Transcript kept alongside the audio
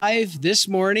Live this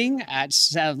morning at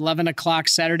 11 o'clock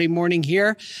Saturday morning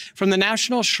here from the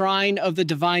National Shrine of the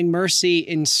Divine Mercy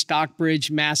in Stockbridge,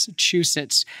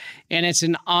 Massachusetts. And it's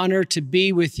an honor to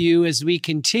be with you as we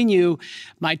continue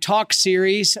my talk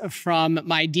series from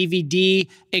my DVD,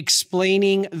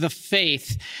 Explaining the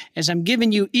Faith. As I'm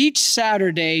giving you each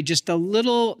Saturday just a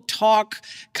little talk,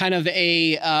 kind of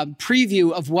a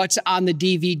preview of what's on the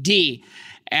DVD.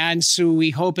 And so we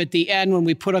hope at the end, when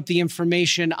we put up the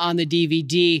information on the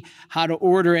DVD, how to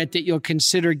order it, that you'll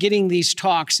consider getting these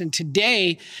talks. And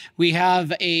today we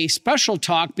have a special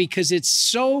talk because it's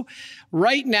so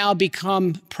right now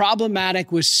become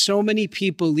problematic with so many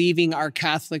people leaving our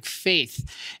Catholic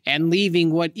faith and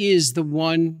leaving what is the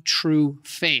one true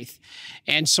faith.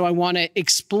 And so I want to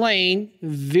explain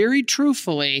very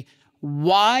truthfully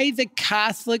why the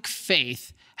Catholic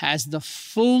faith has the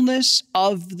fullness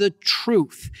of the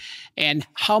truth, and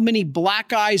how many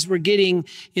black eyes we're getting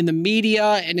in the media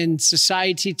and in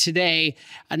society today.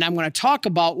 And I'm going to talk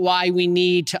about why we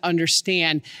need to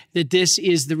understand that this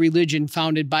is the religion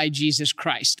founded by Jesus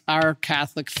Christ, our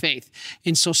Catholic faith.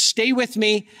 And so stay with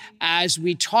me as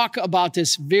we talk about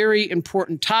this very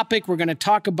important topic. We're going to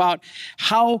talk about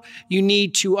how you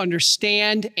need to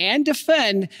understand and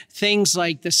defend things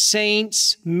like the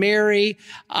saints, Mary,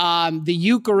 the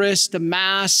Eucharist, the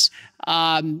Mass,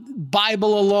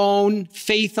 Bible alone,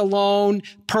 faith alone,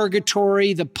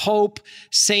 purgatory, the Pope,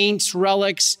 saints,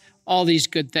 relics, all these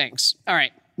good things. All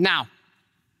right. Now,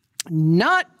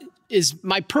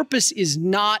 my purpose is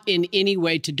not in any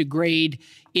way to degrade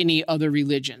any other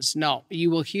religions. No,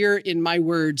 you will hear in my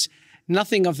words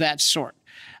nothing of that sort.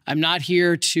 I'm not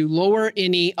here to lower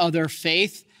any other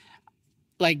faith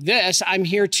like this. I'm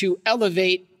here to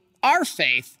elevate our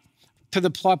faith to the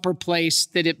proper place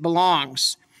that it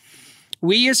belongs.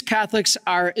 We as Catholics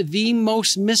are the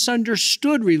most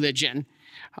misunderstood religion.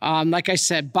 Like I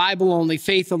said, Bible only,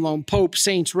 faith alone, Pope,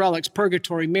 saints, relics,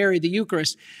 purgatory, Mary, the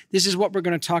Eucharist. This is what we're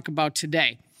going to talk about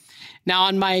today. Now,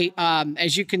 on my,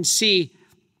 as you can see,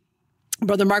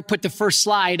 Brother Mark put the first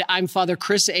slide. I'm Father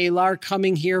Chris Alar,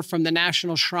 coming here from the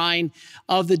National Shrine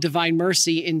of the Divine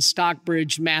Mercy in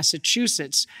Stockbridge,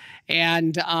 Massachusetts.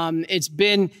 And it's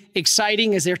been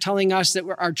exciting as they're telling us that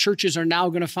our churches are now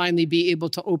going to finally be able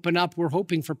to open up. We're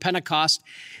hoping for Pentecost,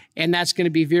 and that's going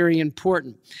to be very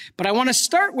important. But I want to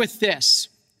start with this.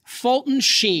 Fulton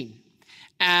Sheen,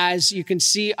 as you can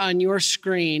see on your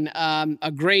screen,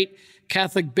 a great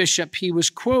Catholic bishop, he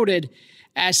was quoted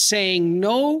as saying,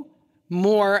 no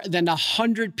more than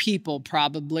 100 people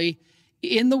probably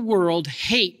in the world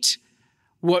hate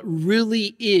what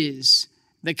really is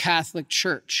the Catholic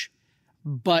Church,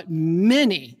 but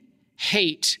many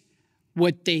hate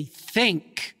what they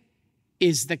think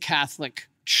is the Catholic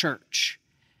Church.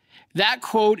 That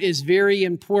quote is very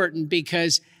important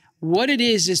because what it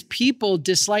is people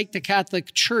dislike the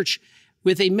Catholic Church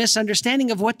with a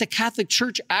misunderstanding of what the Catholic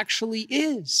Church actually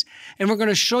is. And we're going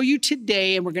to show you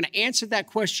today, and we're going to answer that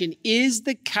question, is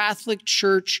the Catholic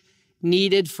Church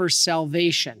needed for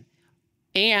salvation?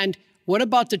 And what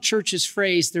about the church's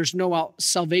phrase, there's no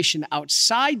salvation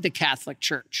outside the Catholic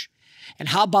Church? And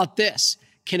how about this?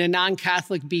 Can a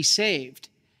non-Catholic be saved?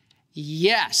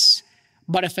 Yes.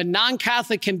 But if a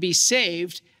non-Catholic can be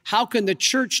saved, how can the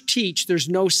church teach there's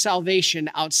no salvation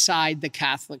outside the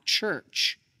Catholic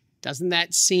Church? Doesn't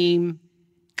that seem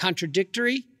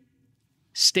contradictory?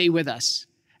 Stay with us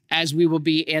as we will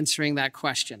be answering that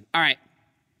question. All right.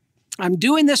 I'm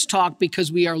doing this talk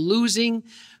because we are losing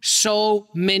so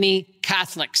many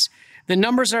Catholics. The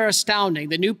numbers are astounding.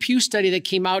 The new Pew study that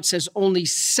came out says only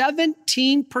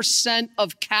 17%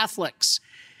 of Catholics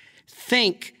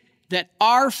think that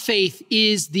our faith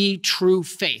is the true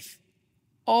faith.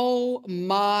 Oh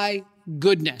my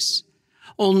goodness.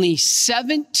 Only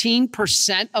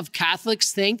 17% of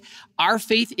Catholics think our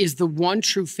faith is the one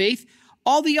true faith.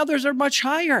 All the others are much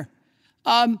higher.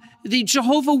 The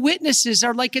Jehovah's Witnesses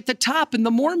are like at the top, and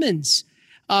the Mormons.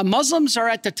 Muslims are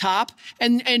at the top,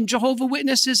 and Jehovah's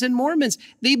Witnesses and Mormons,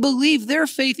 they believe their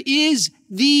faith is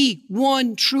the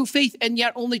one true faith, and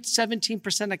yet only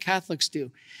 17% of Catholics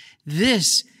do.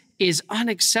 This is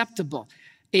unacceptable.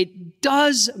 It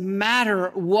does matter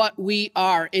what we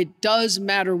are. It does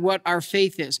matter what our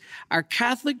faith is. Our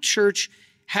Catholic Church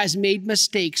has made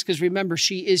mistakes because remember,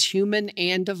 she is human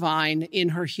and divine. In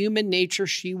her human nature,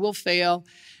 she will fail,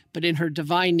 but in her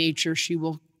divine nature, she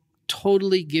will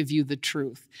totally give you the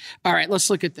truth. All right, let's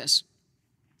look at this.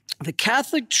 The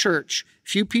Catholic Church,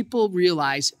 few people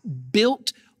realize,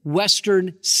 built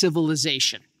Western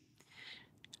civilization.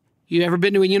 You ever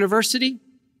been to a university?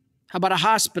 How about a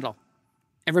hospital?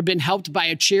 Ever been helped by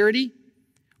a charity?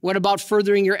 What about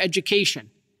furthering your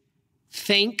education?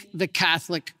 Thank the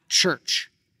Catholic Church.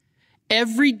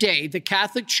 Every day, the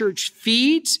Catholic Church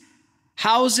feeds,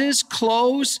 houses,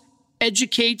 clothes,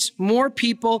 educates more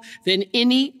people than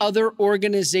any other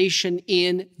organization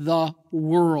in the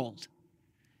world.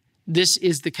 This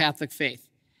is the Catholic faith.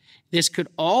 This could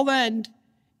all end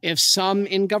if some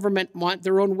in government want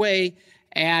their own way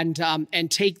and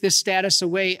take this status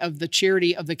away of the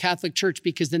charity of the Catholic Church,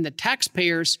 because then the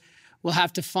taxpayers will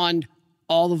have to fund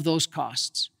all of those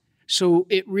costs. So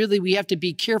we have to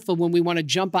be careful when we want to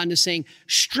jump onto saying,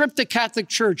 strip the Catholic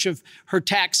Church of her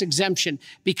tax exemption,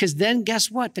 because then guess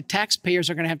what? The taxpayers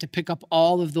are going to have to pick up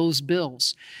all of those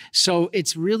bills. So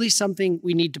it's really something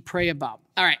we need to pray about.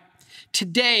 All right.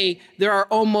 Today, there are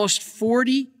almost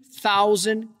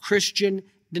 40,000 Christian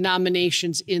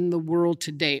denominations in the world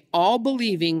today, all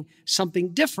believing something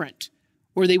different,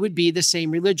 or they would be the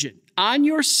same religion. On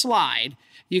your slide,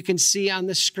 you can see on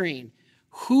the screen,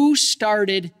 who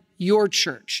started your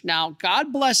church? Now,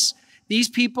 God bless, these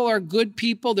people are good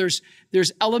people. There's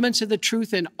elements of the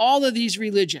truth in all of these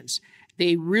religions.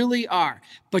 They really are.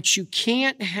 But you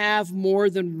can't have more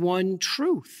than one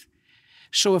truth.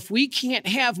 So if we can't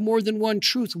have more than one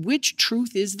truth, which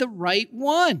truth is the right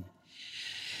one?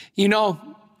 You know,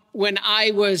 when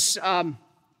I was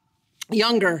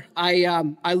younger,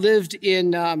 I lived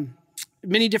in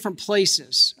many different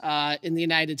places in the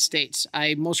United States.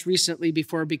 I most recently,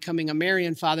 before becoming a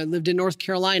Marian father, lived in North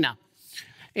Carolina.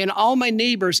 And all my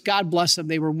neighbors, God bless them,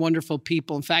 they were wonderful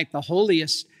people. In fact, the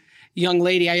holiest young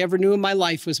lady I ever knew in my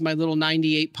life was my little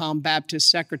 98-pound Baptist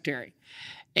secretary.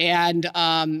 And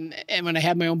when I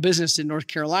had my own business in North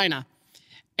Carolina.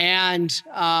 And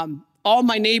all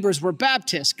my neighbors were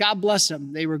Baptists. God bless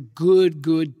them. They were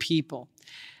good people.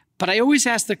 But I always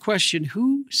ask the question,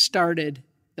 who started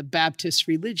the Baptist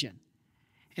religion?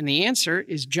 And the answer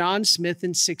is John Smith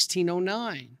in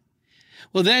 1609.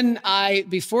 Well, then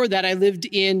before that, I lived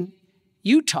in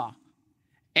Utah.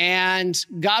 And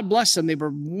God bless them. They were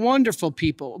wonderful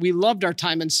people. We loved our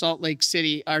time in Salt Lake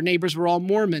City. Our neighbors were all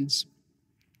Mormons.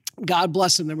 God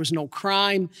bless them. There was no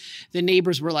crime. The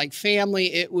neighbors were like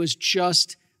family. It was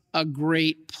just a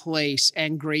great place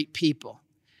and great people.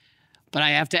 But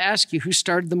I have to ask you, who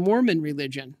started the Mormon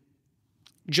religion?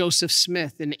 Joseph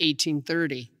Smith in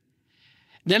 1830.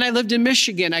 Then I lived in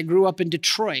Michigan. I grew up in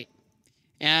Detroit,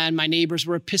 and my neighbors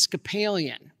were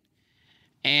Episcopalian.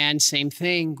 And same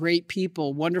thing, great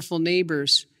people, wonderful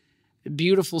neighbors,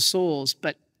 beautiful souls.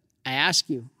 But I ask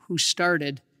you, who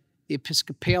started the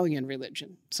Episcopalian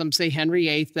religion? Some say Henry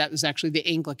VIII, that was actually the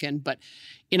Anglican. But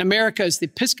in America, the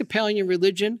Episcopalian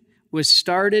religion was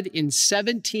started in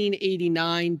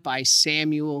 1789 by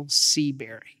Samuel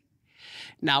Seabury.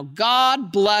 Now,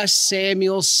 God bless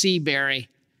Samuel Seabury,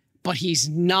 but he's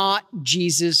not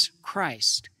Jesus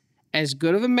Christ. As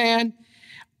good of a man,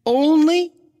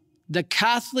 only the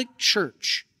Catholic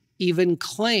Church even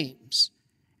claims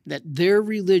that their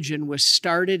religion was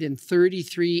started in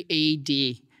 33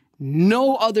 AD.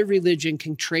 No other religion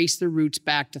can trace their roots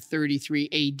back to 33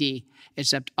 AD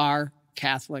except our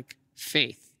Catholic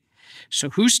faith. So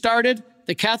who started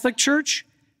the Catholic Church?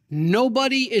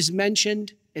 Nobody is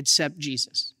mentioned except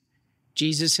Jesus.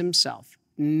 Jesus himself.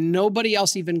 Nobody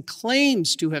else even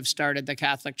claims to have started the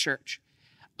Catholic Church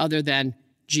other than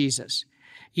Jesus.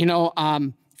 You know,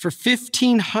 for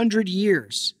 1,500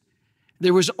 years,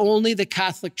 there was only the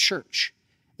Catholic Church.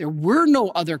 There were no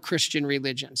other Christian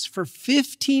religions for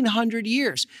 1,500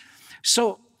 years.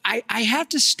 So I have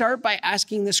to start by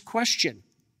asking this question.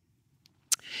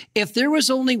 If there was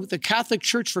only the Catholic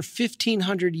Church for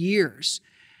 1,500 years,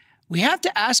 we have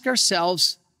to ask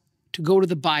ourselves to go to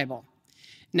the Bible.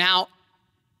 Now,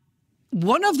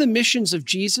 one of the missions of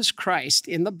Jesus Christ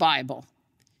in the Bible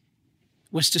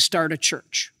was to start a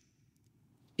church.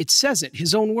 It says it,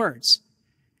 his own words.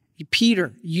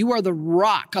 Peter, you are the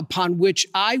rock upon which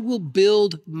I will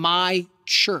build my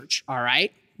church, all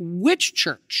right? Which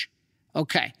church?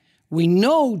 Okay, we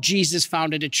know Jesus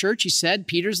founded a church. He said,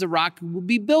 Peter's the rock who will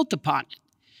be built upon it.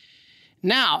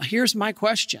 Now, here's my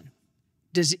question.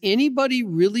 Does anybody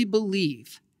really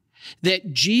believe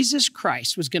that Jesus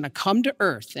Christ was going to come to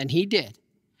earth, and he did,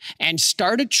 and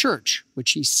start a church,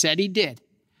 which he said he did,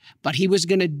 but he was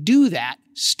going to do that,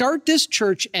 start this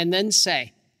church, and then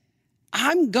say,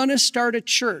 I'm going to start a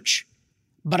church,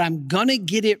 but I'm going to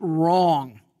get it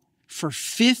wrong for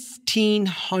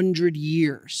 1,500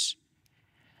 years.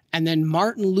 And then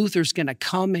Martin Luther's going to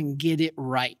come and get it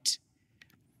right.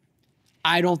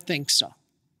 I don't think so.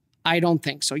 I don't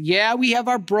think so. Yeah, we have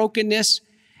our brokenness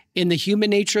in the human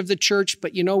nature of the church,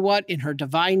 but you know what? In her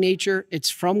divine nature, it's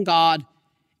from God.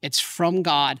 It's from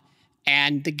God,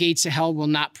 and the gates of hell will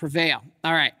not prevail.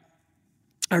 All right.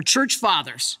 Our church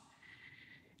fathers,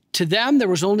 to them, there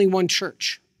was only one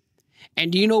church.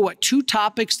 And do you know what two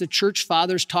topics the church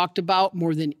fathers talked about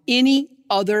more than any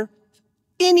other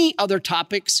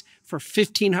topics for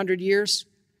 1,500 years?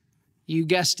 You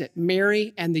guessed it,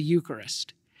 Mary and the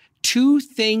Eucharist. Two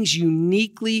things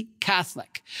uniquely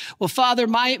Catholic. Well, Father,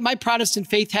 my Protestant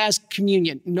faith has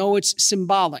communion. No, it's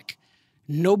symbolic.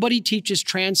 Nobody teaches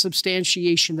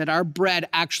transubstantiation, that our bread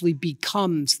actually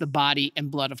becomes the body and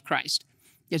blood of Christ,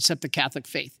 except the Catholic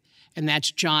faith. And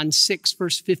that's John 6,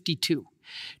 verse 52.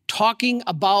 Talking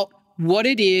about what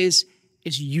it is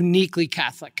uniquely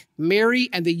Catholic. Mary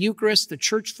and the Eucharist, the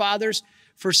church fathers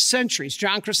for centuries,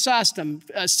 John Chrysostom,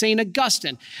 St.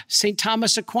 Augustine, St.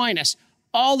 Thomas Aquinas,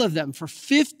 all of them for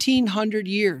 1,500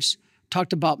 years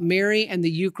talked about Mary and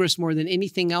the Eucharist more than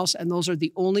anything else, and those are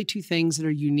the only two things that are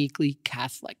uniquely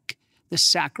Catholic. The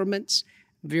sacraments,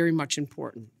 very much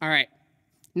important. All right.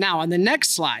 Now, on the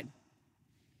next slide,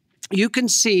 you can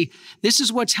see this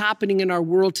is what's happening in our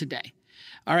world today.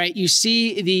 All right. You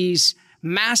see these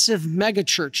massive mega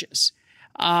churches,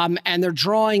 and they're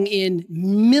drawing in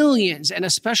millions, and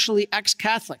especially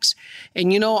ex-Catholics.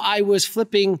 And, I was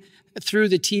flipping through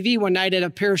the TV one night at a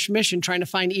parish mission trying to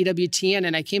find EWTN,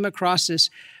 and I came across this,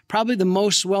 probably the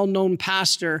most well-known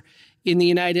pastor in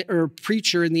the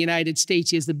preacher in the United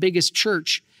States. He has the biggest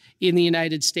church in the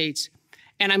United States.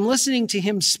 And I'm listening to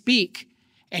him speak,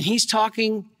 and he's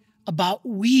talking about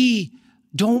we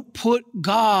don't put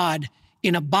God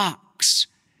in a box.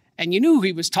 And you knew who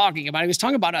he was talking about. He was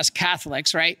talking about us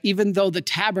Catholics, right? Even though the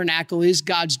tabernacle is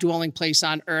God's dwelling place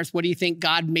on earth, what do you think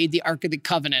God made the Ark of the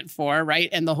Covenant for, right?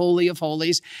 And the Holy of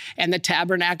Holies. And the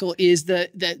tabernacle is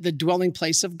the dwelling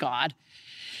place of God.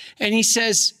 And he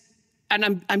says,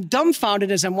 and I'm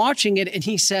dumbfounded as I'm watching it, and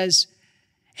he says,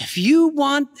 if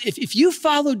you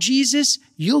follow Jesus,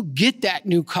 you'll get that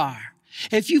new car.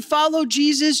 If you follow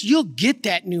Jesus, you'll get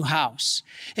that new house.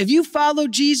 If you follow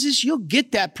Jesus, you'll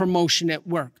get that promotion at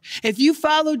work. If you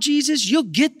follow Jesus, you'll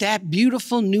get that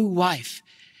beautiful new wife.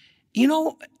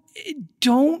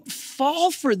 Don't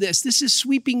fall for this. This is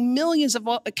sweeping millions of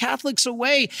Catholics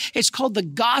away. It's called the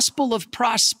gospel of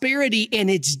prosperity, and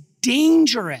it's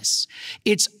dangerous.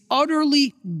 It's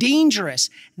utterly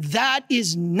dangerous. That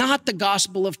is not the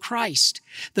gospel of Christ.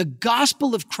 The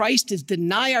gospel of Christ is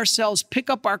deny ourselves, pick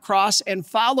up our cross, and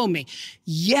follow me.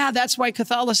 Yeah, that's why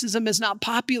Catholicism is not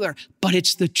popular, but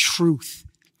it's the truth.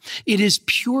 It is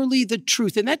purely the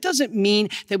truth. And that doesn't mean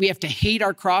that we have to hate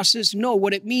our crosses. No,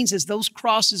 what it means is those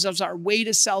crosses are our way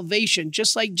to salvation,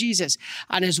 just like Jesus.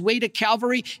 On his way to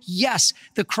Calvary, yes,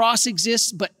 the cross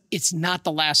exists, but it's not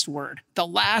the last word. The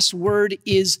last word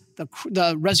is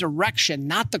the resurrection,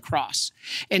 not the cross.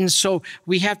 And so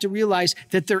we have to realize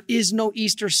that there is no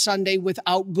Easter Sunday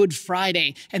without Good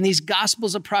Friday. And these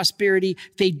gospels of prosperity,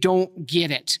 they don't get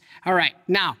it. All right,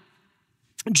 now,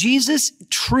 Jesus,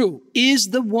 true, is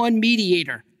the one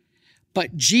mediator,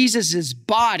 but Jesus's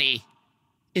body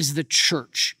is the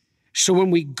church. So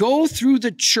when we go through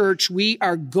the church, we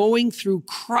are going through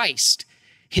Christ,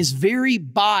 his very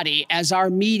body as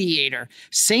our mediator.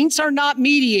 Saints are not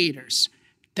mediators.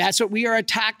 That's what we are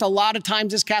attacked a lot of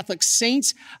times as Catholics.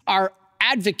 Saints are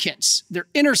advocates. They're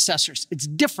intercessors. It's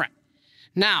different.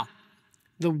 Now,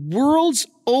 the world's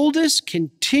oldest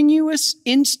continuous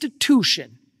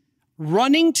institution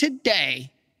running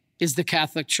today is the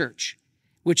Catholic Church,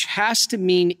 which has to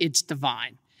mean it's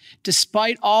divine.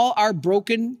 Despite all our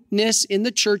brokenness in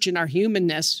the church and our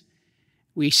humanness,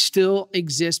 we still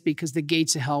exist because the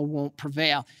gates of hell won't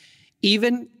prevail.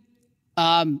 Even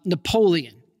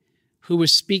Napoleon, who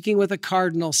was speaking with a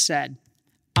cardinal, said,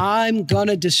 I'm going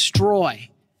to destroy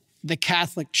the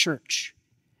Catholic Church.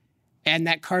 And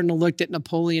that cardinal looked at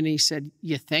Napoleon and he said,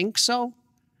 you think so?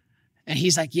 And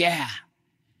he's like, yeah.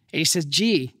 And he says,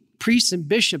 gee, priests and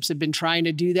bishops have been trying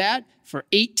to do that for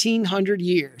 1,800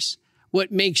 years.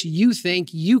 What makes you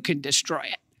think you can destroy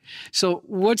it? So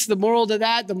what's the moral to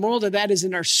that? The moral to that is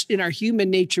in our human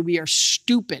nature, we are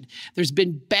stupid. There's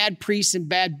been bad priests and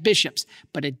bad bishops,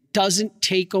 but it doesn't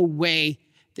take away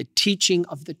the teaching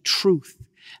of the truth.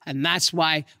 And that's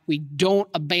why we don't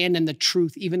abandon the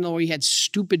truth, even though we had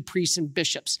stupid priests and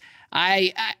bishops.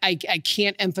 I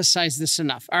can't emphasize this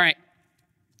enough. All right.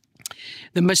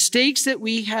 The mistakes that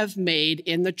we have made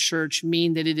in the church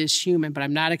mean that it is human, but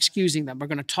I'm not excusing them. We're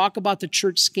going to talk about the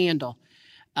church scandal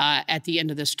at the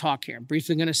end of this talk here. I'm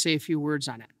briefly going to say a few words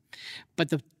on it. But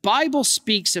the Bible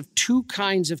speaks of two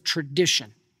kinds of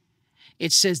tradition.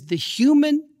 It says the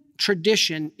human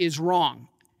tradition is wrong.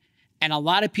 And a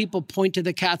lot of people point to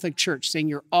the Catholic Church saying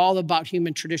you're all about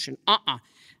human tradition.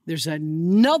 There's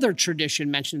another tradition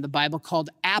mentioned in the Bible called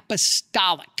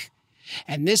apostolic.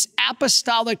 And this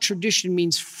apostolic tradition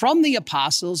means from the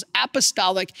apostles,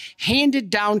 apostolic, handed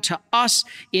down to us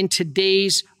in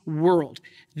today's world.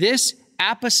 This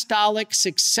apostolic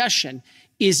succession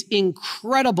is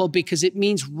incredible because it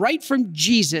means right from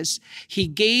Jesus, he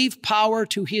gave power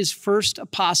to his first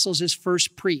apostles, his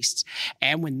first priests.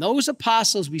 And when those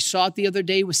apostles, we saw it the other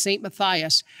day with St.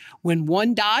 Matthias, when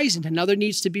one dies and another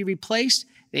needs to be replaced,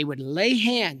 they would lay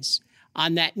hands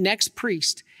on that next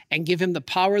priest and give him the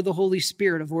power of the Holy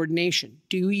Spirit of ordination.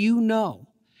 Do you know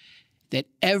that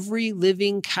every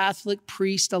living Catholic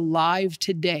priest alive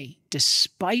today,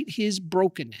 despite his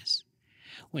brokenness,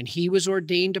 when he was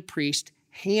ordained a priest,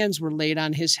 hands were laid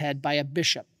on his head by a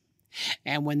bishop.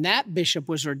 And when that bishop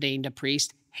was ordained a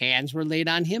priest, hands were laid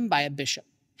on him by a bishop.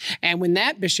 And when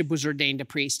that bishop was ordained a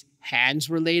priest, hands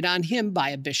were laid on him by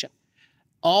a bishop.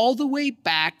 All the way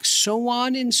back, so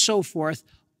on and so forth,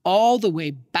 all the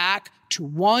way back to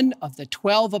one of the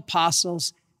 12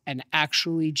 apostles and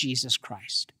actually Jesus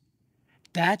Christ.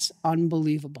 That's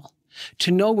unbelievable.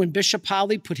 To know when Bishop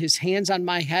Holly put his hands on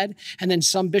my head, and then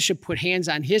some bishop put hands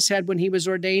on his head when he was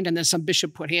ordained, and then some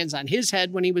bishop put hands on his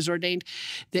head when he was ordained,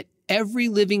 that every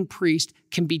living priest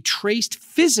can be traced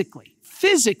physically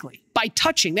by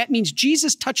touching. That means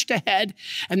Jesus touched a head,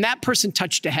 and that person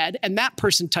touched a head, and that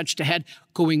person touched a head,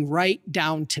 going right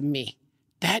down to me.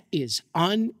 That is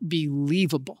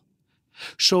unbelievable.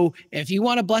 So if you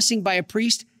want a blessing by a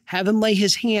priest, have him lay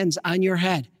his hands on your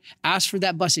head. Ask for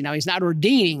that blessing. Now, he's not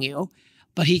ordaining you,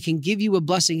 but he can give you a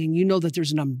blessing, and you know that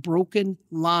there's an unbroken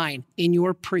line in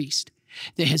your priest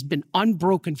that has been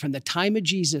unbroken from the time of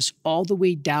Jesus all the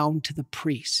way down to the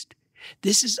priest.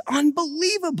 This is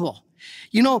unbelievable.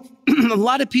 You know, a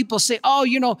lot of people say, oh,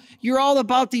 you know, you're all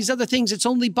about these other things. It's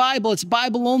only Bible. It's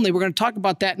Bible only. We're going to talk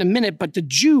about that in a minute. But the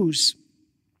Jews,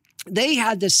 they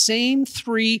had the same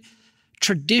three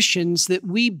traditions that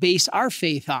we base our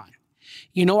faith on.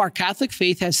 You know, our Catholic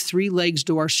faith has three legs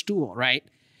to our stool, right?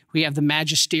 We have the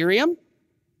magisterium,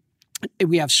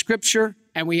 we have scripture,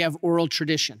 and we have oral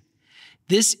tradition.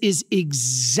 This is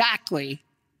exactly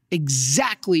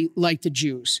like the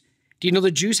Jews. Do you know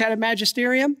the Jews had a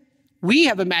magisterium? We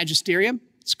have a magisterium.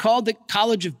 It's called the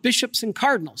College of Bishops and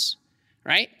Cardinals,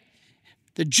 right?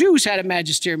 The Jews had a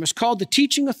magisterium. It's called the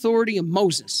Teaching Authority of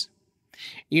Moses.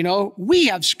 You know, we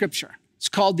have scripture. It's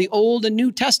called the Old and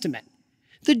New Testament.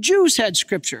 The Jews had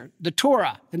scripture, the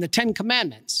Torah, and the Ten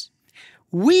Commandments.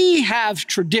 We have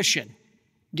tradition.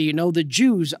 Do you know the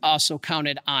Jews also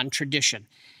counted on tradition?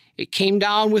 It came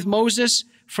down with Moses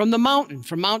from the mountain,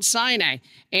 from Mount Sinai,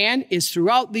 and is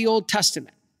throughout the Old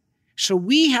Testament. So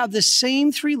we have the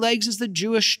same three legs as the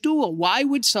Jewish stool. Why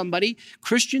would somebody,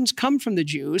 Christians come from the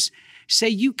Jews, say,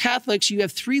 you Catholics, you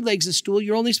have three legs of stool,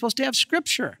 you're only supposed to have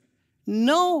scripture?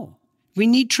 No. We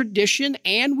need tradition,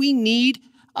 and we need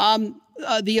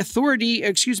the authority,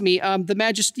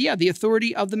 the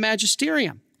authority of the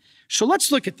magisterium. So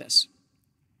let's look at this.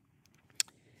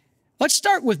 Let's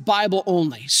start with Bible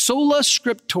only, sola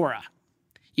scriptura.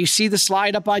 You see the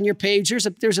slide up on your page. There's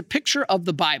a picture of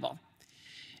the Bible.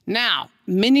 Now,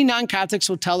 many non-Catholics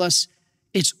will tell us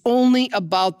it's only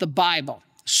about the Bible,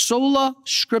 sola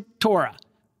scriptura.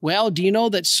 Well, do you know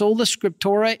that sola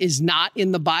scriptura is not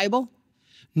in the Bible?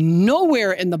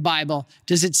 Nowhere in the Bible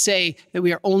does it say that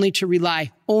we are only to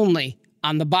rely only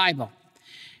on the Bible.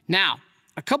 Now,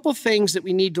 a couple things that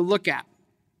we need to look at.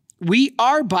 We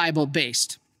are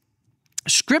Bible-based.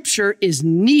 Scripture is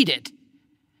needed,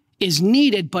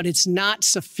 but it's not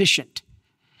sufficient.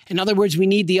 In other words, we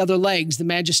need the other legs, the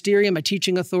magisterium, a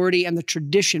teaching authority, and the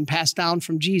tradition passed down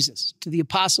from Jesus to the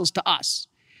apostles to us.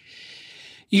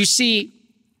 You see,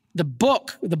 the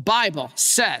book, the Bible,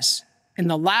 says in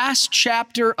the last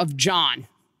chapter of John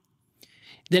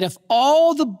that if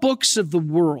all the books of the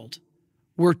world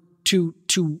were to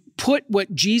put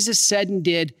what Jesus said and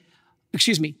did,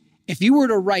 if you were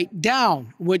to write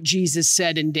down what Jesus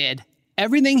said and did,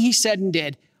 everything he said and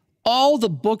did, all the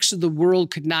books of the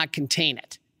world could not contain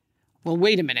it. Well,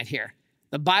 wait a minute here.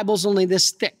 The Bible's only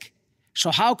this thick. So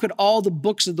how could all the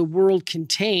books of the world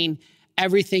contain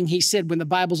everything he said when the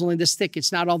Bible's only this thick?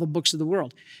 It's not all the books of the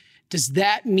world. Does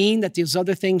that mean that those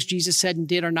other things Jesus said and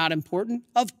did are not important?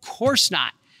 Of course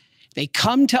not. They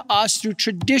come to us through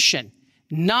tradition,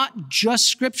 not just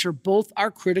scripture. Both are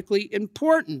critically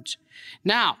important.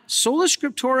 Now, sola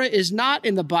scriptura is not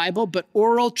in the Bible, but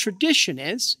oral tradition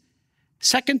is.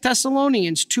 2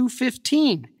 Thessalonians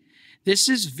 2:15. This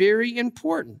is very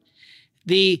important.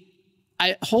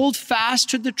 I hold fast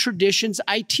to the traditions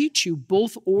I teach you,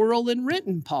 both oral and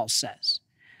written, Paul says.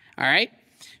 All right?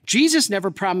 Jesus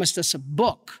never promised us a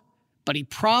book, but he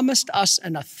promised us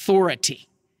an authority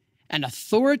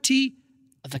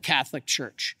of the Catholic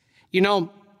Church. You know,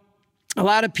 a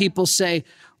lot of people say,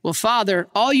 well, Father,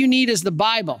 all you need is the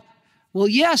Bible. Well,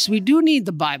 yes, we do need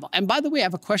the Bible. And by the way, I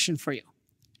have a question for you.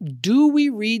 Do we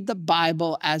read the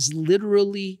Bible as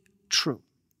literally true?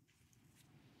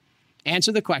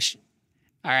 Answer the question.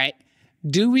 All right.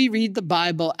 Do we read the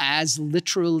Bible as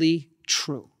literally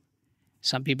true?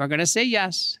 Some people are going to say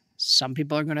yes. Some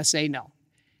people are going to say no.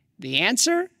 The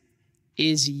answer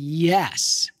is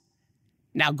yes.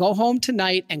 Now go home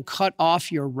tonight and cut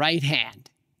off your right hand,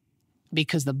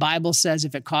 because the Bible says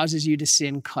if it causes you to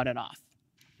sin, cut it off.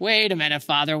 Wait a minute,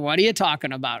 Father, what are you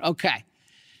talking about? Okay.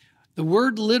 The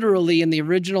word literally in the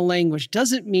original language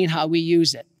doesn't mean how we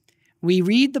use it. We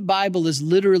read the Bible as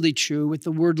literally true, with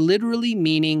the word literally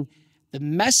meaning the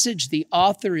message the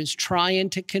author is trying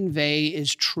to convey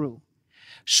is true.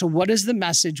 So what is the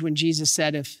message when Jesus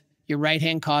said, if your right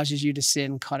hand causes you to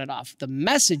sin, cut it off? The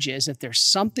message is, if there's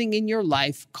something in your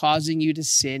life causing you to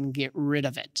sin, get rid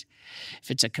of it.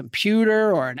 If it's a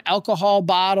computer or an alcohol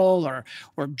bottle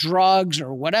or drugs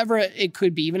or whatever it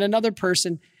could be, even another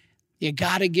person, you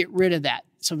got to get rid of that.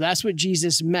 So that's what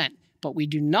Jesus meant. But we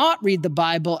do not read the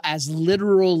Bible as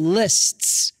literal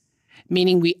lists,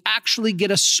 meaning we actually get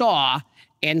a saw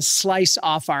and slice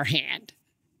off our hand.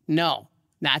 No,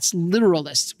 that's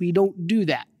literalists. We don't do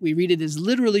that. We read it as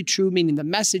literally true, meaning the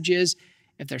message is,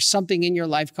 if there's something in your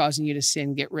life causing you to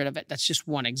sin, get rid of it. That's just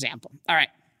one example. All right.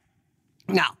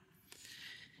 Now,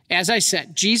 as I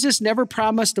said, Jesus never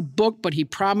promised a book, but he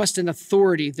promised an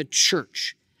authority, the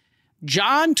church.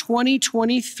 John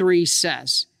 20:23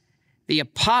 says, the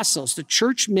apostles, the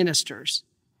church ministers,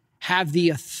 have the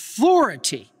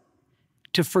authority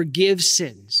to forgive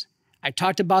sins. I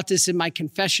talked about this in my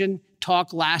confession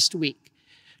talk last week.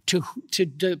 To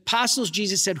the apostles,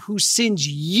 Jesus said, whose sins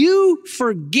you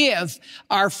forgive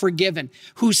are forgiven.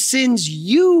 Whose sins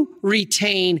you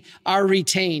retain are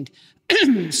retained.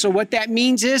 So what that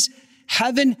means is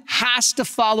heaven has to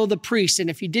follow the priest. And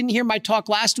if you didn't hear my talk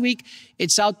last week,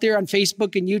 it's out there on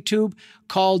Facebook and YouTube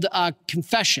called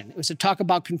Confession. It was a talk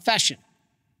about confession.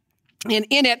 And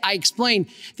in it, I explained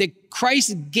that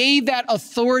Christ gave that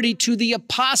authority to the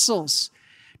apostles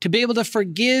to be able to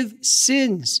forgive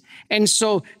sins. And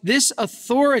so this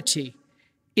authority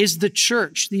is the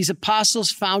church. These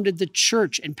apostles founded the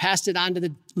church and passed it on to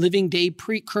the living day,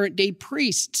 current day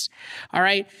priests. All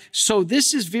right. So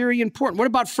this is very important. What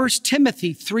about 1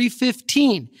 Timothy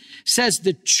 3:15 says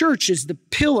the church is the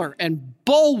pillar and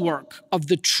bulwark of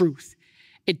the truth.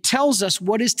 It tells us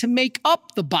what is to make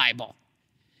up the Bible.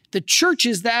 The church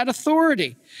is that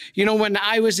authority. You know, when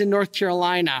I was in North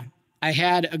Carolina, I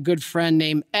had a good friend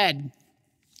named Ed.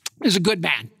 He was a good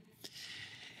man.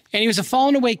 And he was a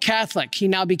fallen away Catholic. He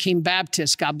now became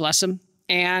Baptist, God bless him.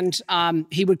 And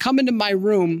he would come into my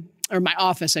room, or my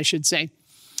office, I should say,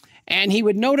 and he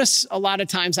would notice a lot of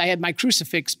times I had my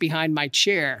crucifix behind my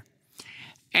chair.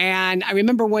 And I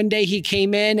remember one day he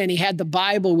came in and he had the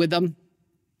Bible with him.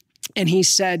 And he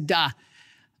said,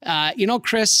 you know,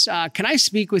 Chris, can I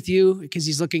speak with you? Because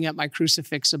he's looking at my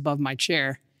crucifix above my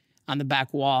chair on the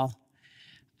back wall.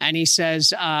 And he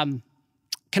says, can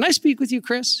I speak with you,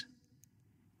 Chris?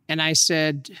 And I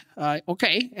said,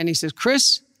 okay. And he says,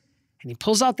 Chris, and he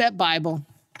pulls out that Bible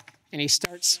and he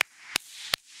starts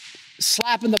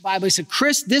slapping the Bible. He said,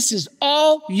 Chris, this is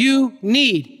all you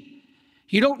need.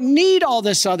 You don't need all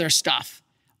this other stuff.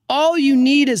 All you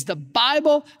need is the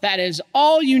Bible. That is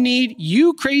all you need.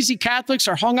 You crazy Catholics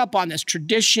are hung up on this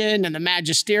tradition and the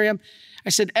magisterium. I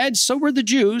said, Ed, so were the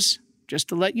Jews, just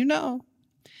to let you know.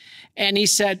 And he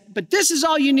said, but this is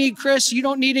all you need, Chris. You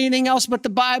don't need anything else but the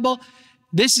Bible.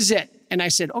 This is it. And I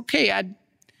said, okay, Ed,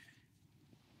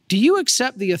 do you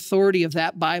accept the authority of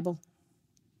that Bible?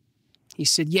 He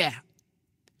said, yeah.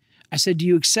 I said, do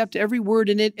you accept every word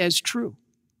in it as true?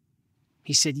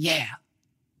 He said, yeah.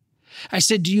 I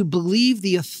said, do you believe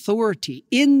the authority,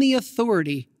 in the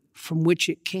authority from which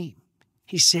it came?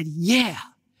 He said, yeah.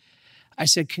 I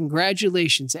said,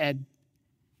 congratulations, Ed.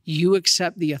 You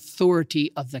accept the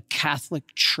authority of the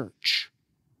Catholic Church.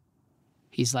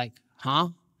 He's like, huh?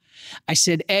 I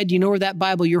said, Ed, you know where that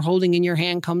Bible you're holding in your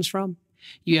hand comes from?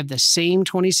 You have the same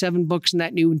 27 books in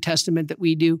that New Testament that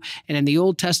we do. And in the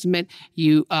Old Testament,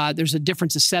 there's a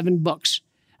difference of 7 books,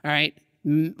 all right?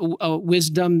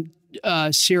 Wisdom,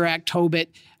 Sirach,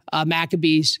 Tobit,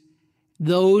 Maccabees.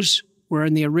 Those were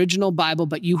in the original Bible,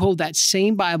 but you hold that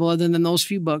same Bible other than those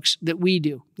few books that we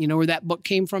do. You know where that book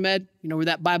came from, Ed? You know where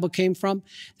that Bible came from?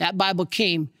 That Bible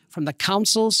came from the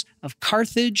councils of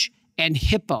Carthage and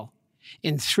Hippo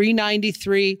in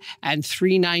 393 and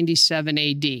 397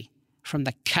 AD from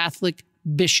the Catholic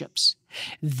bishops.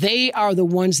 They are the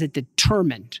ones that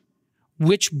determined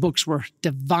which books were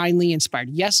divinely inspired.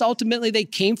 Yes, ultimately they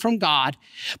came from God,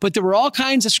 but there were all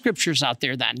kinds of scriptures out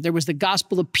there then. There was the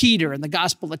Gospel of Peter and the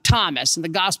Gospel of Thomas and the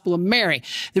Gospel of Mary.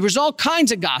 There was all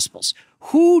kinds of Gospels.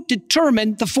 Who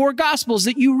determined the 4 Gospels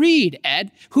that you read,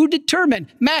 Ed? Who determined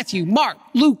Matthew, Mark,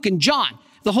 Luke, and John?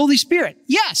 The Holy Spirit.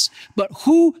 Yes, but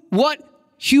what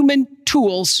human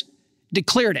tools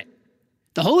declared it?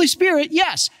 The Holy Spirit,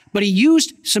 yes, but he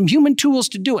used some human tools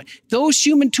to do it. Those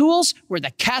human tools were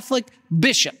the Catholic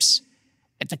bishops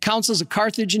at the councils of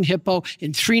Carthage and Hippo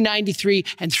in 393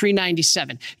 and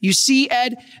 397. You see,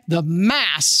 Ed, the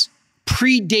Mass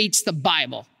predates the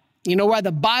Bible. You know why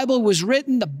the Bible was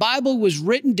written? The Bible was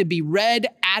written to be read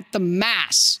at the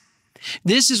Mass.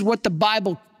 This is what the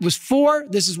Bible was for.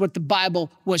 This is what the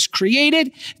Bible was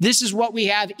created. This is what we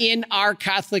have in our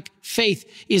Catholic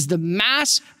faith, is the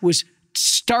Mass was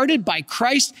started by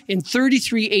Christ in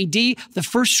 33 AD. The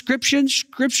first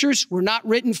scriptures were not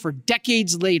written for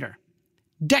decades later.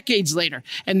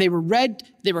 And they were read,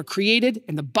 they were created,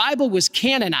 and the Bible was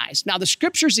canonized. Now, the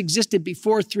scriptures existed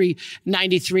before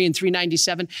 393 and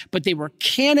 397, but they were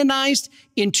canonized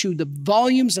into the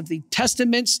volumes of the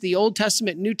Testaments, the Old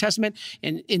Testament, New Testament,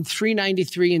 in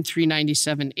 393 and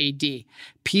 397 AD.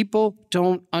 People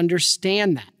don't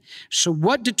understand that. So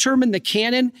what determined the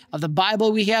canon of the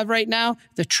Bible we have right now?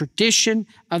 The tradition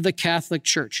of the Catholic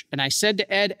Church. And I said to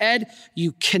Ed,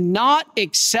 you cannot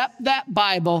accept that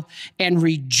Bible and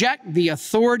reject the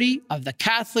authority of the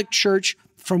Catholic Church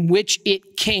from which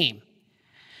it came.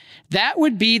 That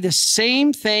would be the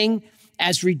same thing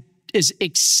as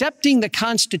accepting the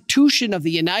Constitution of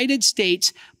the United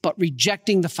States, but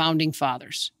rejecting the Founding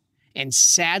Fathers. And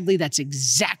sadly, that's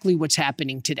exactly what's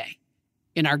happening today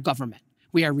in our government.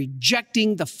 We are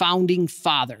rejecting the Founding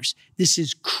Fathers. This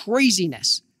is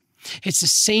craziness. It's the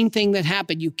same thing that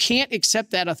happened. You can't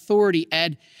accept that authority,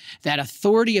 Ed, that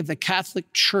authority of the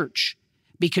Catholic Church,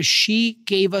 because she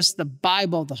gave us the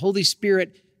Bible, the Holy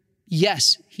Spirit.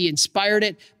 Yes, he inspired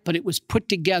it, but it was put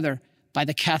together by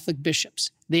the Catholic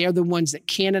bishops. They are the ones that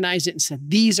canonized it and said,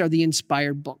 these are the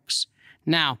inspired books.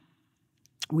 Now,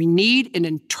 we need an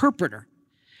interpreter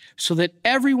so that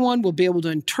everyone will be able to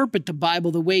interpret the Bible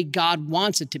the way God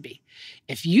wants it to be.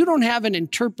 If you don't have an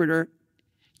interpreter,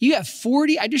 you have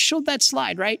 40, I just showed that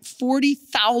slide, right?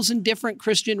 40,000 different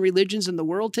Christian religions in the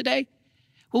world today.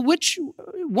 Well, which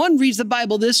one reads the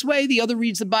Bible this way, the other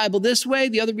reads the Bible this way,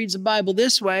 the other reads the Bible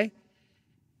this way.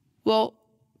 Well,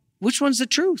 which one's the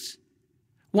truth?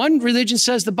 One religion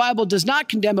says the Bible does not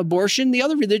condemn abortion. The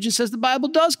other religion says the Bible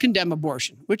does condemn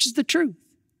abortion. Which is the truth?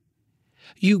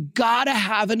 You gotta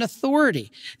have an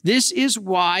authority. This is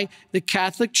why the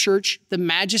Catholic Church, the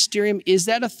magisterium, is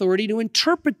that authority to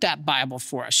interpret that Bible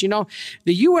for us. You know,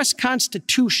 the U.S.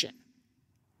 Constitution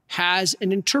has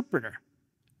an interpreter,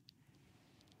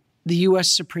 the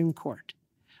U.S. Supreme Court.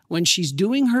 When she's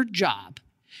doing her job,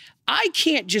 I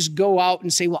can't just go out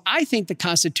and say, well, I think the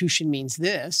Constitution means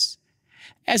this.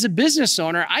 As a business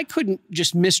owner, I couldn't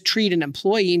just mistreat an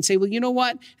employee and say, well, you know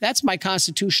what? That's my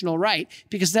constitutional right,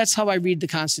 because that's how I read the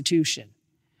Constitution.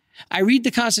 I read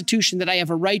the Constitution that I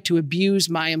have a right to abuse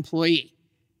my employee.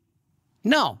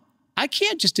 No, I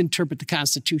can't just interpret the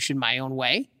Constitution my own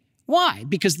way. Why?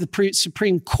 Because the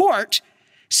Supreme Court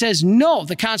says, no,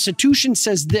 the Constitution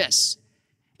says this.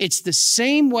 It's the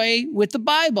same way with the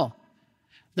Bible.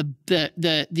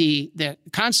 The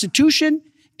Constitution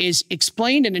is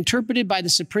explained and interpreted by the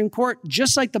Supreme Court,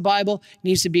 just like the Bible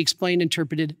needs to be explained and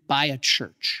interpreted by a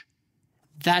church.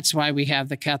 That's why we have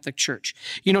the Catholic Church.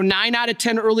 You know, 9 out of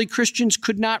 10 early Christians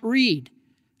could not read.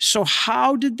 So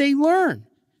how did they learn?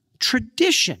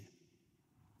 Tradition.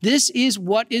 This is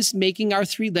what is making our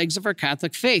 3 legs of our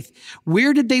Catholic faith.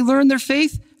 Where did they learn their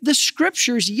faith? The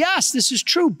scriptures. Yes, this is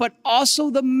true, but also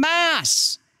the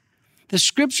Mass. The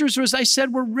scriptures, as I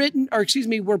said,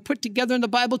 were put together in the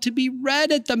Bible to be read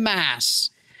at the Mass.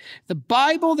 The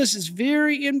Bible, this is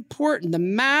very important. The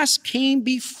Mass came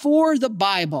before the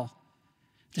Bible.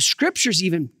 The scriptures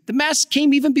the Mass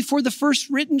came even before the first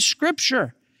written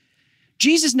scripture.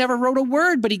 Jesus never wrote a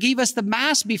word, but he gave us the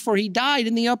Mass before he died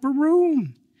in the upper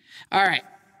room. All right.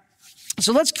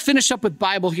 So let's finish up with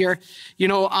Bible here. You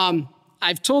know,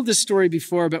 I've told this story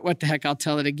before, but what the heck, I'll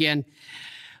tell it again.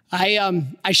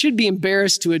 I should be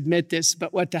embarrassed to admit this,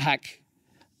 but what the heck.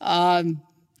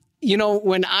 You know,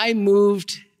 when I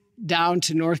moved down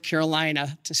to North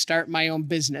Carolina to start my own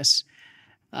business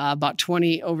about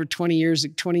 20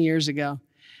 years ago,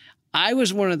 I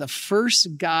was one of the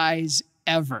first guys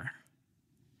ever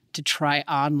to try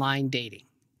online dating.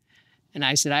 And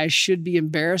I said, I should be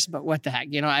embarrassed, but what the heck?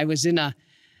 You know, I was in a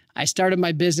I started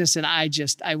my business and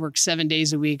I worked 7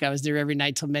 days a week. I was there every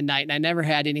night till midnight, and I never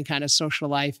had any kind of social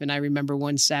life. And I remember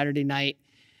one Saturday night,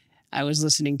 I was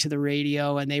listening to the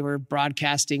radio and they were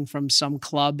broadcasting from some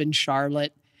club in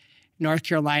Charlotte, North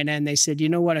Carolina. And they said, you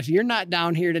know what, if you're not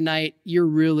down here tonight, you're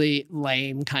really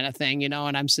lame, kind of thing, And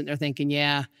I'm sitting there thinking,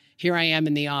 yeah, here I am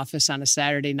in the office on a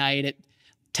Saturday night at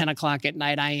 10 o'clock at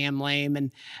night. I am lame.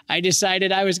 And I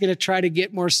decided I was going to try to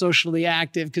get more socially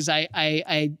active because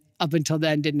I up until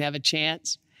then didn't have a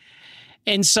chance.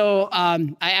 And so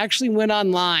I actually went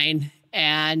online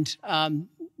and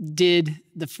did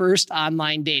the first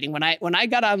online dating. When I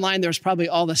got online, there was probably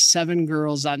all the 7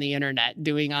 girls on the internet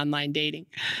doing online dating.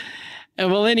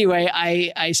 And well, anyway,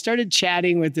 I started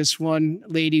chatting with this one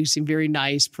lady who seemed very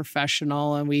nice,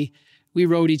 professional, and we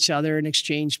wrote each other and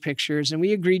exchanged pictures, and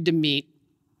we agreed to meet.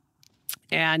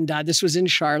 And this was in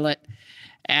Charlotte,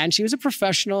 and she was a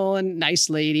professional and nice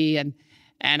lady, and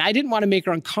I didn't want to make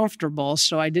her uncomfortable,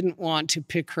 so I didn't want to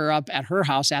pick her up at her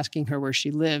house asking her where she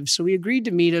lived. So we agreed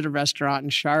to meet at a restaurant in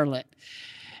Charlotte.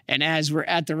 And as we're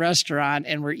at the restaurant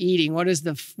and we're eating, what is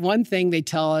the one thing they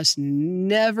tell us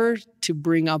never to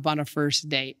bring up on a first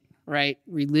date, right?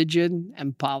 Religion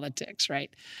and politics,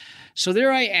 right? So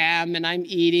there I am, and I'm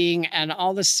eating, and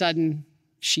all of a sudden,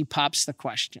 she pops the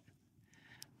question.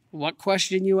 What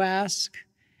question, you ask?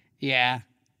 Yeah.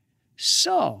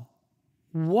 So,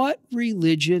 what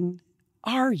religion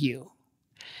are you?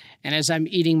 And as I'm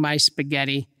eating my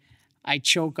spaghetti, I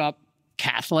choke up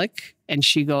Catholic, and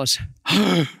she goes,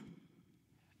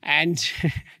 and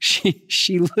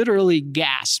she literally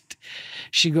gasped.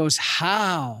 She goes,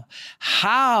 how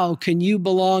can you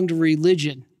belong to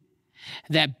religion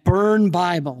that burned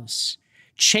Bibles,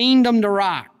 chained them to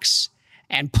rocks,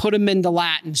 and put them into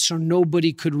Latin so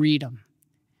nobody could read them?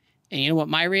 And you know what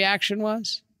my reaction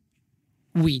was?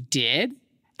 We did.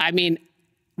 I mean,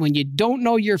 when you don't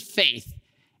know your faith,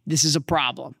 this is a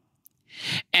problem.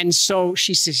 And so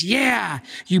she says, yeah,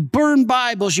 you burned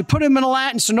Bibles, you put them in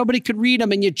Latin so nobody could read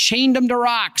them, and you chained them to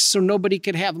rocks so nobody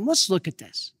could have them. Let's look at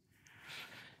this.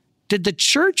 Did the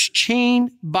church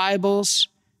chain Bibles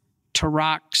to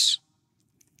rocks?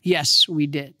 Yes, we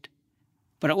did.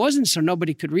 But it wasn't so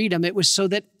nobody could read them. It was so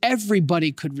that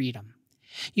everybody could read them.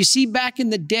 You see, back in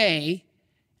the day,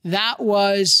 there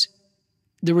was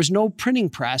no printing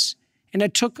press, and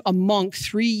it took a monk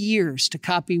 3 years to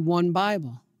copy one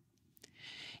Bible.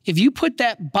 If you put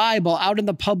that Bible out in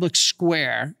the public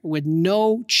square with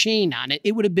no chain on it,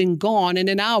 it would have been gone in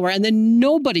an hour, and then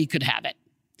nobody could have it.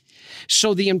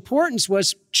 So the importance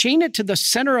was chain it to the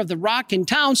center of the rock in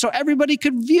town so everybody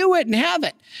could view it and have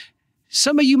it.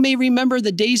 Some of you may remember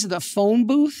the days of the phone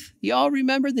booth. You all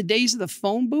remember the days of the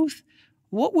phone booth?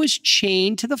 What was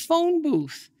chained to the phone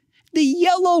booth? The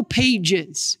yellow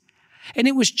pages. And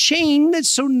it was chained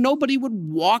so nobody would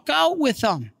walk out with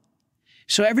them,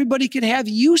 so everybody could have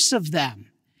use of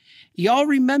them. Y'all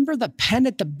remember the pen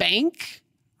at the bank,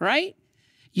 right?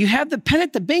 You have the pen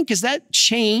at the bank. Is that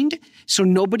chained so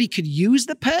nobody could use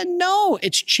the pen? No,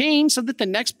 it's chained so that the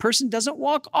next person doesn't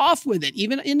walk off with it,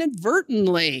 even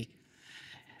inadvertently.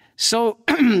 So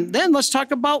then let's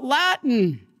talk about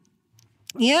Latin.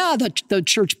 Yeah, the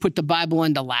church put the Bible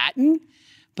into Latin,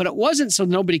 but it wasn't so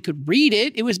nobody could read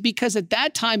it. It was because at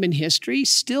that time in history,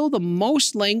 still the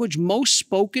most language, most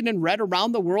spoken and read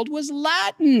around the world was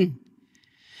Latin.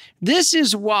 This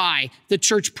is why the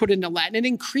church put into Latin. It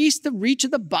increased the reach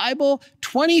of the Bible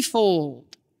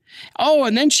 20-fold. Oh,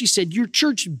 and then she said, your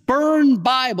church burned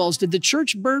Bibles. Did the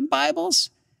church burn Bibles?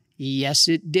 Yes,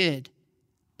 it did,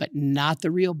 but not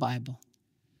the real Bible.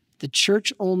 The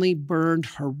church only burned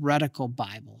heretical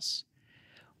Bibles.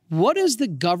 What is the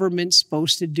government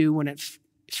supposed to do when it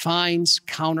finds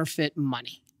counterfeit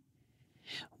money?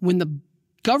 When the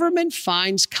government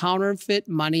finds counterfeit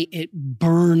money, it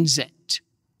burns it.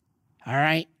 All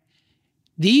right?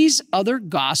 These other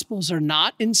gospels are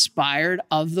not inspired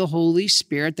of the Holy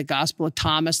Spirit, the gospel of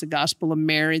Thomas, the gospel of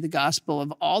Mary, the gospel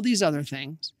of all these other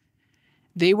things.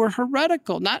 They were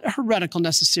heretical, not heretical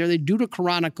necessarily,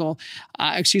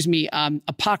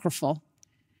 apocryphal.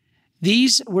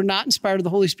 These were not inspired of the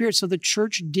Holy Spirit, so the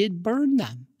church did burn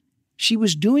them. She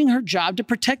was doing her job to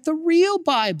protect the real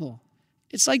Bible.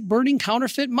 It's like burning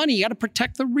counterfeit money. You got to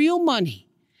protect the real money.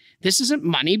 This isn't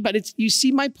money, but you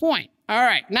see my point. All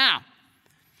right, now,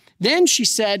 then she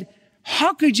said,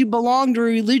 how could you belong to a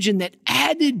religion that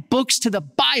added books to the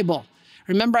Bible?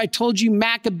 Remember I told you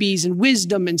Maccabees and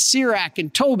Wisdom and Sirach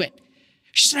and Tobit.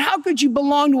 She said, how could you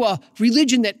belong to a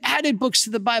religion that added books to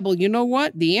the Bible? You know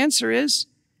what? The answer is,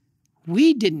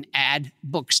 we didn't add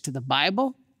books to the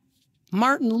Bible.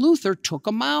 Martin Luther took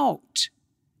them out.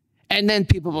 And then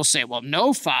people will say, well,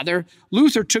 no, Father,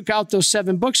 Luther took out those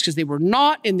 7 books because they were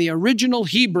not in the original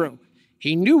Hebrew.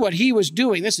 He knew what he was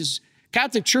doing.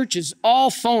 Catholic Church is all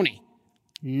phony.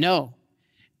 No.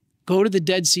 Go to the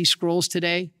Dead Sea Scrolls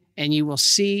today, and you will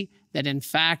see that, in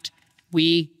fact,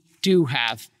 we do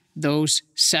have those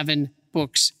 7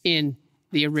 books in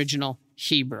the original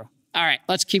Hebrew. All right,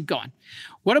 let's keep going.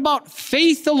 What about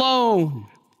faith alone?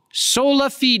 Sola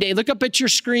fide. Look up at your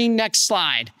screen, next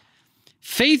slide.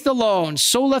 Faith alone,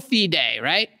 sola fide,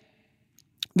 right?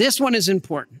 This one is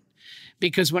important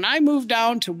because when I moved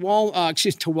down to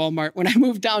Walmart, when I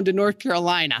moved down to North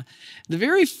Carolina, the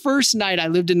very first night I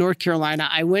lived in North Carolina,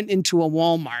 I went into a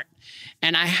Walmart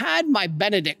and I had my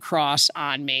Benedict cross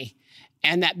on me.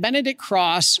 And that Benedict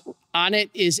cross, on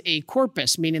it is a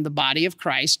corpus, meaning the body of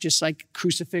Christ, just like a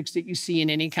crucifix that you see in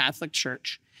any Catholic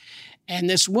church. And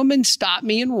this woman stopped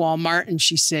me in Walmart and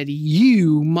she said,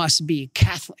 "You must be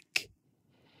Catholic."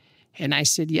 And I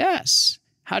said, "Yes."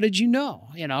 "How did you know?"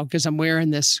 Because I'm wearing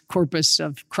this corpus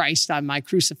of Christ on my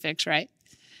crucifix, right?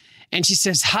 And she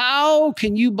says, "How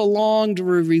can you belong to a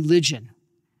religion?"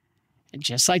 And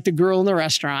just like the girl in the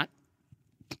restaurant,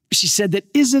 she said, "That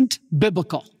isn't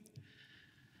biblical."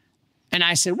 And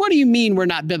I said, "What do you mean we're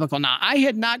not biblical?" Now, I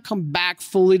had not come back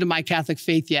fully to my Catholic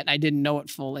faith yet. And I didn't know it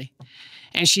fully.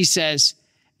 And she says,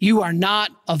 "You are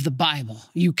not of the Bible,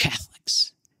 you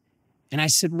Catholics." And I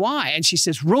said, "Why?" And she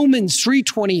says, Romans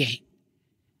 3:28.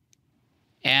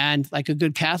 And like a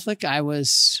good Catholic, I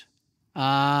was,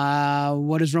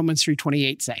 what does Romans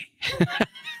 3:28 say?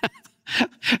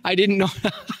 I didn't know.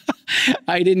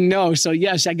 I didn't know. So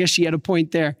yes, I guess she had a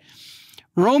point there.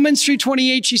 Romans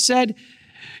 3:28, she said,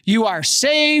 "You are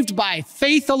saved by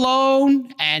faith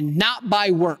alone and not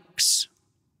by works."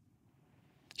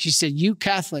 She said, "You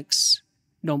Catholics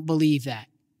don't believe that.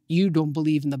 You don't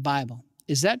believe in the Bible."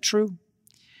 Is that true?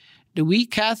 Do we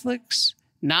Catholics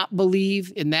not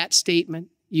believe in that statement?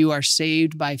 You are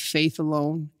saved by faith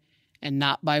alone and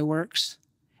not by works.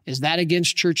 Is that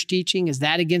against church teaching? Is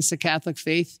that against the Catholic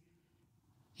faith?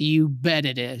 You bet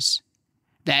it is.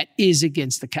 That is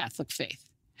against the Catholic faith.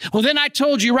 Well, then I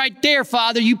told you right there,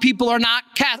 Father, you people are not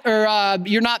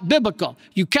you're not biblical.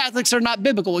 You Catholics are not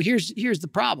biblical. Well, here's the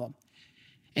problem.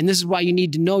 And this is why you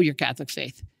need to know your Catholic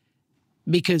faith.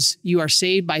 Because you are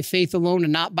saved by faith alone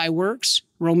and not by works.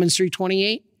 Romans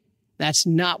 3:28. That's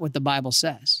not what the Bible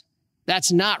says.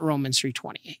 That's not Romans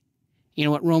 3:28. You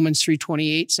know what Romans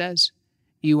 3:28 says?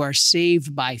 You are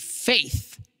saved by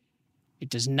faith. It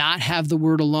does not have the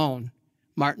word alone.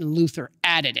 Martin Luther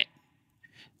added it.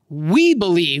 We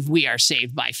believe we are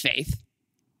saved by faith,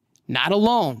 not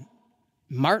alone.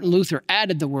 Martin Luther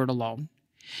added the word alone.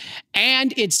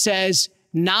 And it says,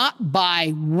 not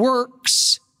by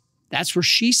works. That's where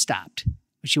she stopped.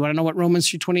 But you want to know what Romans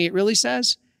 3:28 really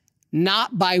says?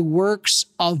 Not by works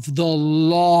of the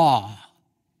law.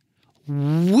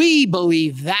 We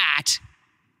believe that.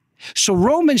 So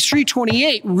Romans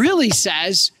 3:28 really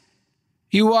says,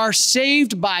 you are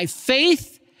saved by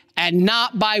faith and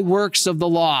not by works of the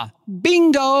law.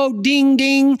 Bingo, ding,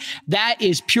 ding. That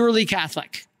is purely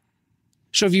Catholic.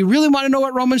 So if you really want to know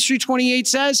what Romans 3:28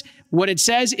 says, what it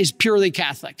says is purely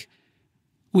Catholic.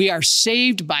 We are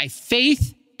saved by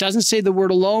faith, doesn't say the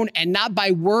word alone, and not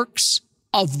by works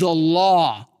of the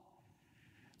law.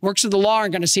 Works of the law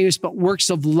aren't going to save us, but works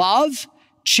of love,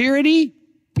 charity,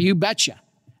 you betcha.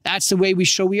 That's the way we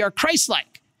show we are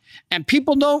Christ-like. And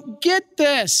people don't get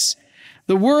this.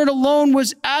 The word alone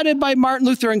was added by Martin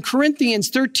Luther. In Corinthians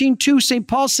 13:2, St.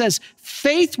 Paul says,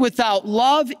 faith without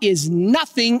love is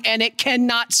nothing and it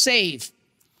cannot save.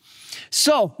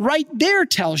 So right there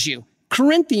tells you,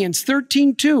 Corinthians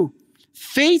 13:2,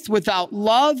 faith without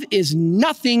love is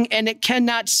nothing and it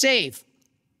cannot save.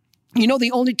 You know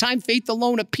the only time faith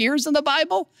alone appears in the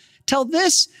Bible? Tell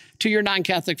this to your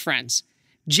non-Catholic friends.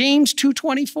 James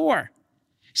 2:24.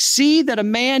 See that a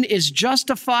man is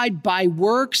justified by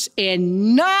works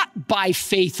and not by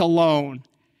faith alone.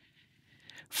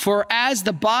 For as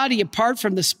the body apart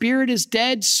from the spirit is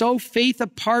dead, so faith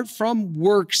apart from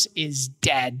works is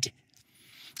dead.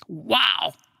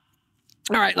 Wow.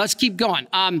 All right, let's keep going.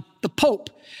 The Pope,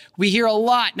 we hear a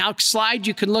lot. Now, slide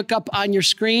you can look up on your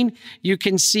screen. You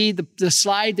can see the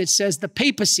slide that says the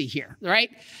papacy here, right?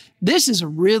 This is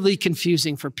really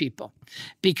confusing for people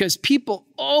because people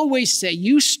always say,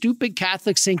 you stupid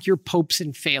Catholics think your Pope's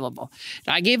infallible.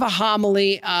 Now, I gave a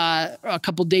homily a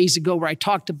couple days ago where I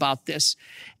talked about this.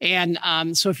 And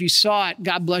so if you saw it,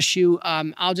 God bless you.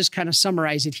 I'll just kind of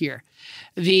summarize it here.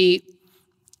 The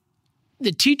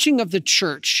teaching of the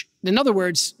church, in other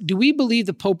words, do we believe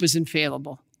the Pope is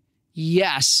infallible?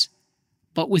 Yes,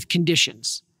 but with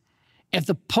conditions. If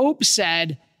the Pope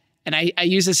said, And I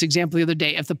used this example the other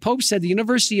day. If the Pope said the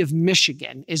University of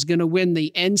Michigan is going to win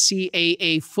the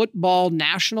NCAA football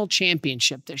national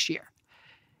championship this year,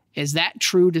 is that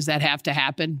true? Does that have to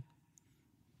happen?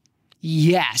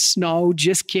 Yes. No,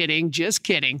 just kidding. Just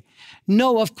kidding.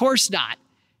 No, of course not.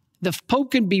 The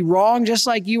Pope can be wrong just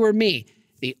like you or me.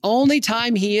 The only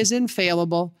time he is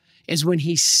infallible is when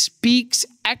he speaks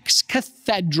ex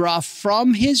cathedra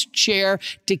from his chair,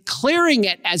 declaring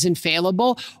it as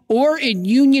infallible, or in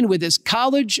union with his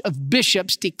college of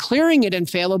bishops, declaring it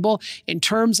infallible in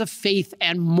terms of faith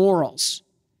and morals.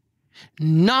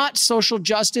 Not social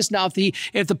justice. Now,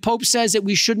 if the Pope says that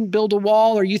we shouldn't build a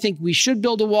wall, or you think we should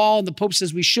build a wall and the Pope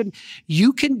says we shouldn't,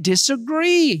 you can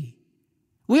disagree.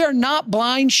 We are not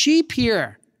blind sheep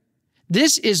here.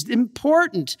 This is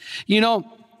important.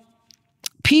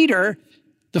 Peter,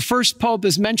 the first pope,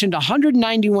 is mentioned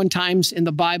 191 times in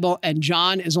the Bible, and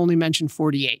John is only mentioned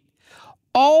 48.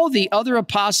 All the other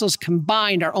apostles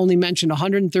combined are only mentioned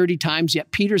 130 times,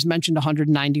 yet Peter's mentioned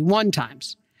 191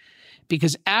 times.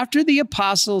 Because after the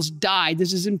apostles died,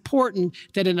 this is important,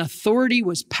 that an authority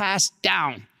was passed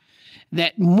down,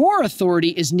 that more authority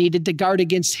is needed to guard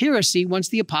against heresy once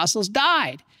the apostles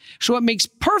died. So it makes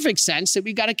perfect sense that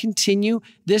we've got to continue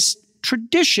this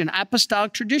tradition,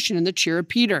 apostolic tradition in the chair of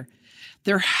Peter.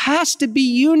 There has to be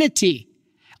unity.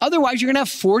 Otherwise, you're going to have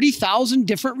 40,000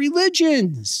 different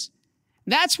religions.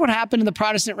 That's what happened in the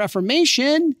Protestant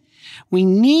Reformation. We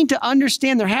need to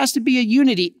understand there has to be a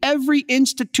unity. Every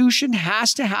institution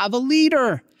has to have a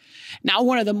leader. Now,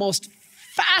 one of the most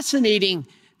fascinating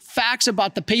facts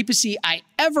about the papacy I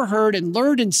ever heard and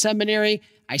learned in seminary,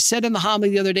 I said in the homily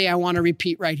the other day, I want to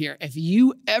repeat right here. If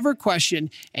you ever question,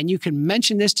 and you can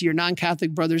mention this to your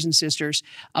non-Catholic brothers and sisters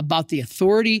about the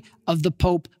authority of the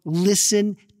Pope,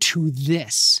 listen to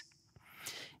this.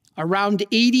 Around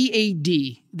 80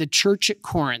 AD, the church at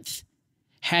Corinth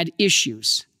had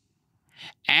issues.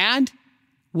 And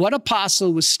what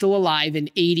apostle was still alive in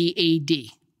 80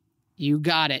 AD? You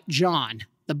got it, John,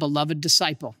 the beloved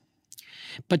disciple.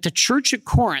 But the church at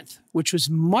Corinth, which was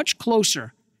much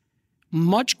closer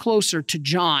to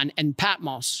John and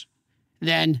Patmos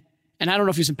than, and I don't know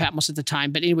if he was in Patmos at the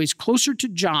time, but anyways, closer to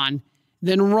John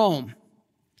than Rome.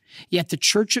 Yet the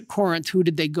church at Corinth, who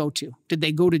did they go to? Did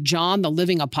they go to John, the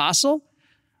living apostle?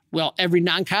 Well, every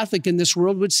non-Catholic in this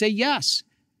world would say yes.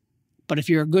 But if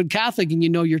you're a good Catholic and you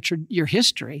know your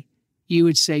history, you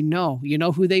would say no. You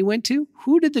know who they went to?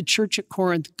 Who did the church at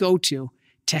Corinth go to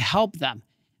help them?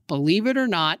 Believe it or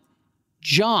not,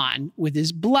 John, with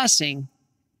his blessing,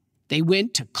 they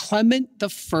went to Clement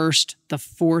I, the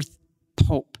fourth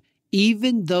pope.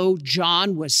 Even though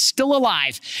John was still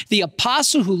alive, the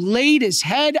apostle who laid his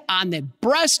head on the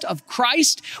breast of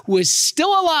Christ was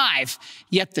still alive.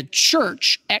 Yet the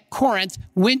church at Corinth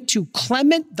went to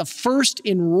Clement I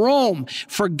in Rome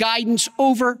for guidance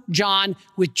over John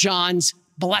with John's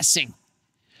blessing.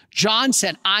 John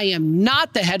said, I am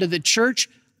not the head of the church.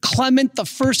 Clement I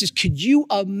is. Could you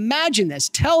imagine this?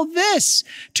 Tell this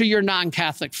to your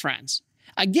non-Catholic friends.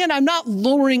 Again, I'm not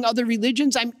lowering other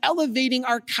religions. I'm elevating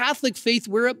our Catholic faith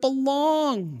where it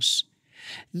belongs.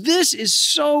 This is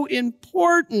so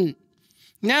important.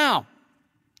 Now,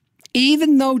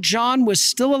 even though John was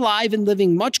still alive and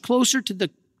living much closer to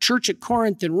the church at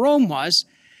Corinth than Rome was,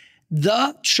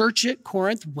 the church at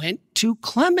Corinth went to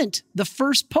Clement, the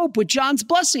first pope, with John's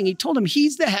blessing. He told him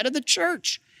he's the head of the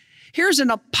church. Here's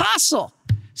an apostle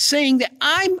saying that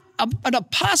I'm an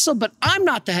apostle, but I'm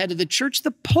not the head of the church.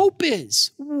 The Pope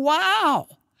is. Wow.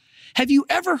 Have you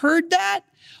ever heard that?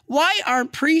 Why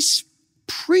aren't priests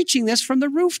preaching this from the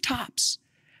rooftops?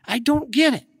 I don't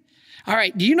get it. All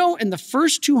right. Do you know in the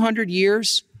first 200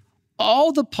 years,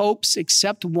 all the popes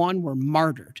except one were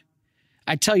martyred?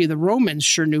 I tell you, the Romans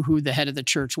sure knew who the head of the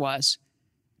church was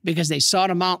because they sought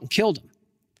him out and killed him.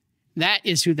 That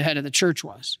is who the head of the church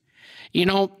was. You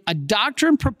know, a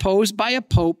doctrine proposed by a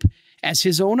pope as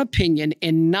his own opinion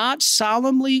and not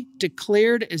solemnly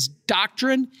declared as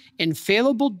doctrine,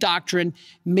 infallible doctrine,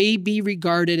 may be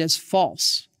regarded as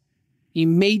false. You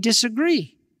may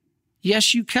disagree.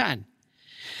 Yes, you can.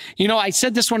 You know, I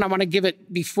said this one, I want to give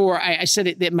it before. I said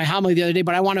it in my homily the other day,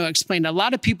 but I want to explain. A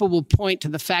lot of people will point to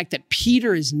the fact that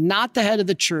Peter is not the head of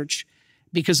the church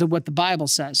because of what the Bible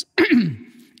says.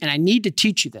 And I need to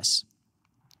teach you this.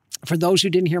 For those who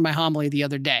didn't hear my homily the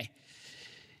other day,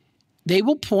 they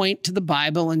will point to the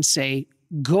Bible and say,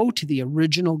 go to the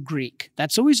original Greek.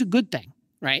 That's always a good thing,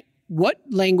 right? What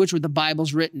language was the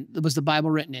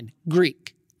Bible written in?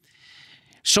 Greek.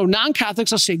 So non-Catholics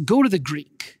will say, go to the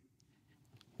Greek.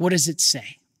 What does it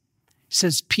say? It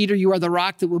says, Peter, you are the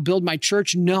rock that will build my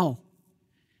church? No.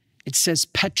 It says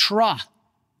Petra.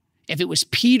 If it was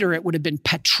Peter, it would have been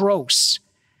Petros,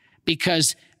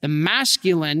 because the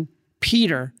masculine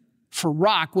Peter for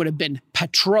rock would have been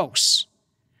Petros.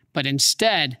 But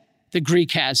instead, the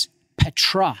Greek has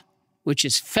Petra, which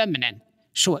is feminine.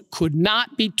 So it could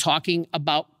not be talking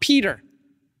about Peter.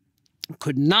 It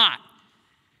could not.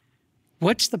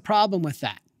 What's the problem with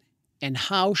that? And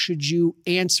how should you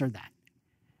answer that?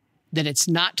 That it's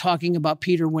not talking about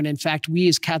Peter when, in fact, we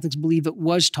as Catholics believe it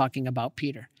was talking about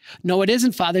Peter. No, it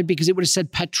isn't, Father, because it would have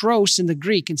said Petros in the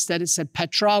Greek. Instead, it said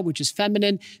Petra, which is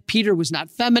feminine. Peter was not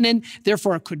feminine.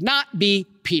 Therefore, it could not be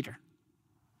Peter.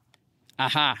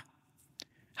 Aha.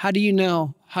 How do you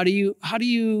know? How do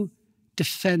you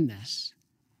defend this?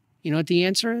 You know what the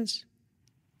answer is?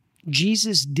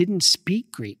 Jesus didn't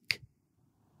speak Greek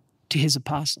to his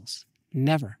apostles.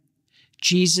 Never.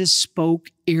 Jesus spoke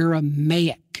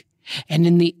Aramaic. And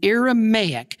in the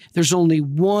Aramaic, there's only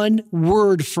one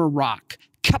word for rock,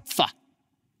 Kepha.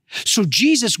 So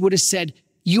Jesus would have said,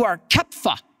 you are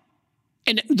Kepha.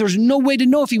 And there's no way to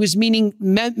know if he was meaning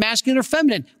masculine or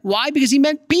feminine. Why? Because he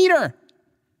meant Peter.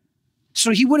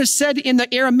 So he would have said in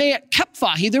the Aramaic,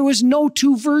 Kepha. There was no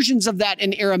two versions of that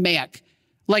in Aramaic,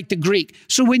 like the Greek.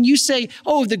 So when you say,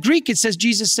 oh, the Greek, it says,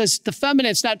 Jesus says the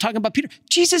feminine, it's not talking about Peter.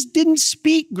 Jesus didn't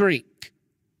speak Greek.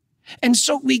 And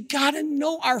so we got to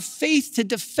know our faith to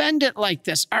defend it like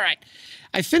this. All right.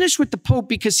 I finished with the Pope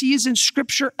because he is in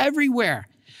Scripture everywhere.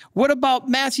 What about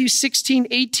Matthew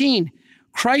 16:18?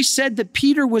 Christ said that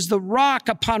Peter was the rock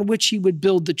upon which he would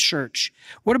build the church.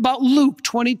 What about Luke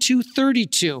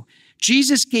 22:32?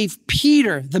 Jesus gave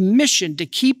Peter the mission to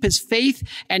keep his faith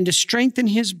and to strengthen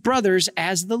his brothers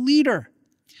as the leader.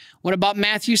 What about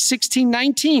Matthew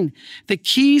 16:19? The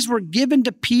keys were given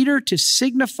to Peter to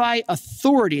signify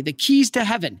authority, the keys to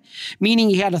heaven,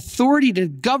 meaning he had authority to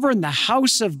govern the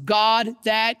house of God,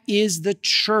 that is the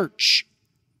church.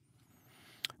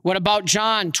 What about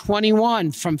John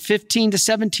 21 from 15 to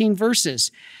 17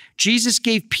 verses? Jesus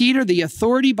gave Peter the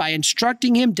authority by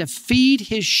instructing him to feed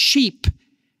his sheep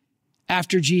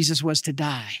after Jesus was to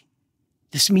die.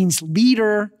 This means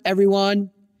leader,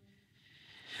 everyone.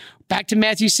 Back to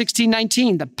Matthew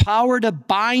 16:19, the power to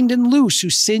bind and loose.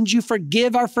 Whose sins you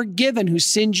forgive are forgiven. Whose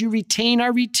sins you retain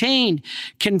are retained.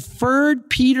 Conferred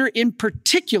Peter in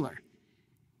particular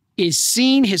is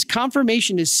seen, his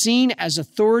confirmation is seen as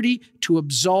authority to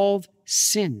absolve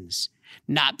sins.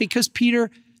 Not because Peter,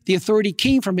 the authority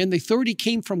came from him. The authority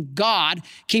came from God,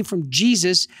 came from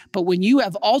Jesus. But when you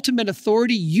have ultimate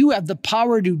authority, you have the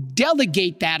power to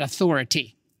delegate that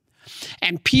authority.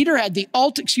 And Peter had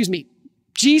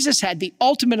Jesus had the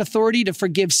ultimate authority to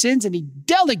forgive sins, and he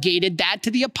delegated that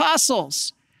to the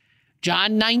apostles.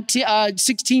 Matthew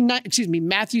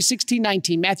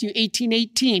 16:19, Matthew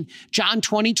 18:18, John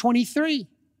 20:23.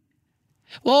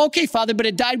 Well, okay, Father, but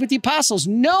it died with the apostles.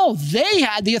 No, they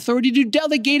had the authority to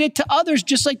delegate it to others,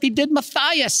 just like they did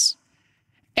Matthias.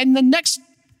 And the next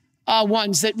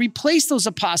ones that replace those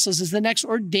apostles is the next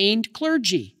ordained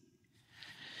clergy.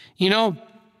 You know,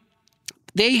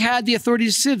 they had the authority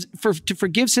to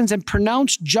forgive sins and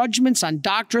pronounce judgments on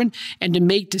doctrine and to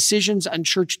make decisions on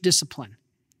church discipline.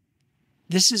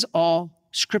 This is all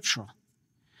scriptural.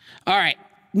 All right,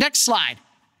 next slide.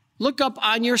 Look up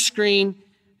on your screen,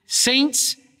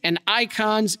 saints and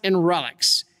icons and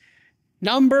relics.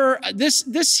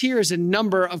 This here is a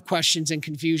number of questions and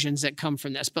confusions that come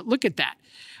from this, but look at that.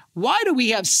 Why do we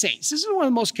have saints? This is one of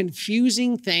the most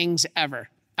confusing things ever.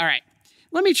 All right,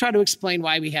 let me try to explain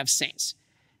why we have saints.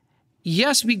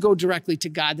 Yes, we go directly to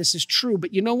God. This is true.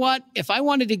 But you know what? If I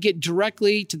wanted to get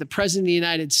directly to the President of the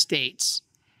United States,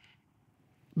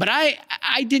 but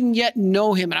I didn't yet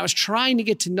know him, and I was trying to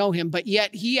get to know him, but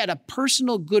yet he had a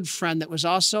personal good friend that was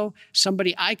also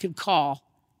somebody I could call,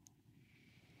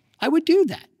 I would do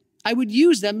that. I would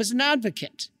use them as an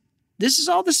advocate. This is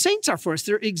all the saints are for us.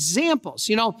 They're examples.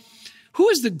 You know, who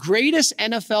is the greatest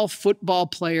NFL football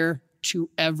player to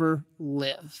ever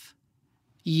live?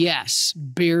 Yes,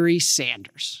 Barry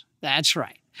Sanders. That's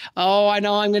right. Oh, I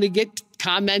know I'm going to get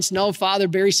comments. No, Father,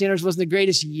 Barry Sanders wasn't the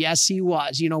greatest. Yes, he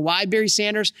was. You know why Barry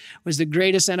Sanders was the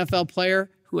greatest NFL player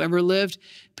who ever lived?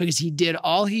 Because he did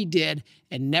all he did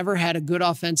and never had a good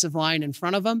offensive line in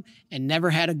front of him and never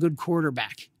had a good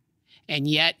quarterback. And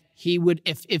yet he would,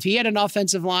 if he had an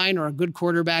offensive line or a good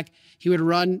quarterback, he would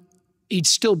run, he'd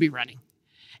still be running.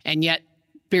 And yet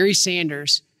Barry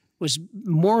Sanders was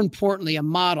more importantly a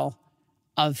model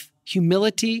of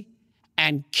humility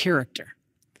and character.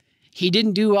 He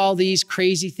didn't do all these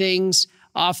crazy things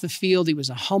off the field. He was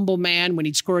a humble man. When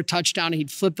he'd score a touchdown, he'd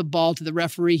flip the ball to the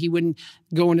referee. He wouldn't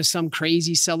go into some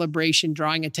crazy celebration,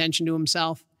 drawing attention to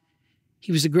himself.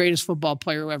 He was the greatest football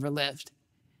player who ever lived.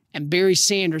 and Barry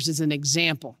Sanders is an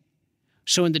example.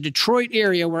 So in the Detroit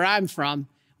area where I'm from,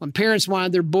 when parents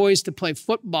wanted their boys to play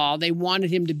football, they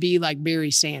wanted him to be like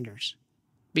Barry Sanders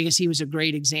because he was a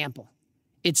great example.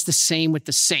 It's the same with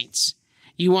the saints.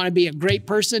 You want to be a great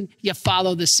person, you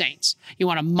follow the saints. You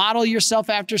want to model yourself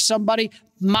after somebody,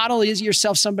 model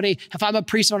yourself somebody. If I'm a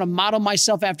priest, I want to model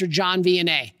myself after John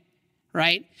Vianney,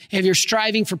 right? If you're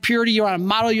striving for purity, you want to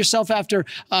model yourself after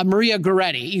Maria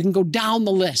Goretti. You can go down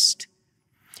the list.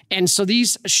 And so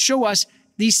these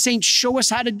saints show us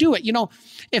how to do it. You know,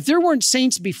 if there weren't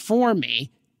saints before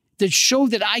me that show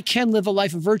that I can live a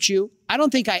life of virtue, I don't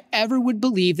think I ever would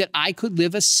believe that I could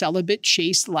live a celibate,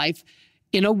 chaste life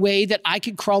in a way that I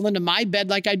could crawl into my bed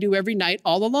like I do every night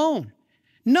all alone.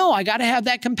 No, I got to have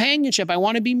that companionship. I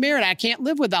want to be married. I can't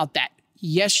live without that.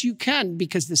 Yes, you can,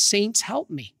 because the saints help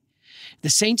me. The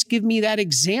saints give me that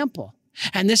example.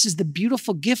 And this is the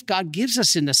beautiful gift God gives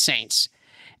us in the saints.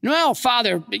 No,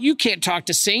 Father, you can't talk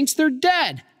to saints. They're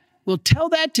dead. Well, tell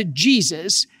that to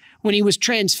Jesus when he was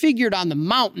transfigured on the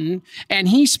mountain and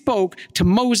he spoke to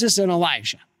Moses and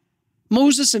Elijah.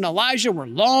 Moses and Elijah were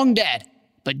long dead,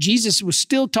 but Jesus was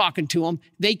still talking to them.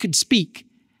 They could speak.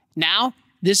 Now,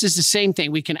 this is the same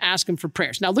thing. We can ask him for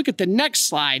prayers. Now, look at the next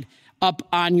slide up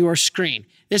on your screen.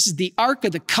 This is the Ark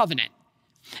of the Covenant.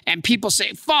 And people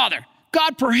say, Father,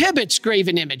 God prohibits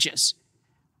graven images.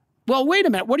 Well, wait a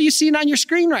minute. What are you seeing on your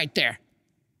screen right there?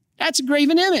 That's a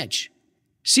graven image.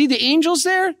 See the angels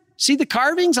there? See the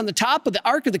carvings on the top of the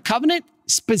Ark of the Covenant?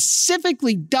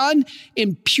 Specifically done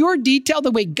in pure detail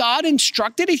the way God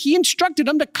instructed it. He instructed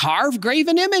them to carve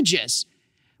graven images.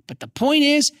 But the point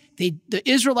is, the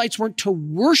Israelites weren't to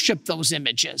worship those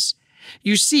images.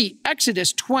 You see,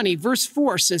 Exodus 20, verse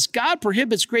 4 says, God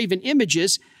prohibits graven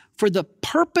images for the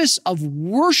purpose of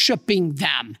worshiping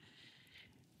them.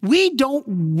 We don't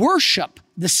worship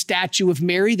the statue of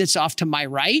Mary that's off to my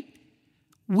right.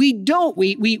 We don't.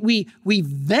 We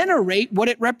venerate what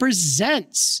it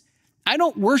represents. I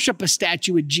don't worship a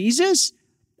statue of Jesus.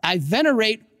 I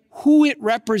venerate who it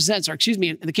represents. Or excuse me,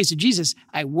 in the case of Jesus,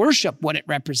 I worship what it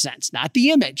represents, not the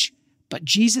image, but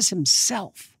Jesus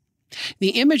himself. The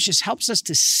image just helps us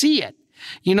to see it.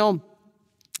 You know,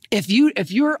 if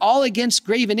you're all against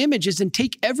graven images, then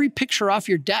take every picture off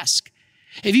your desk.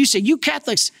 If you say, you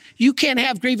Catholics, you can't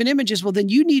have graven images, well, then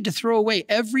you need to throw away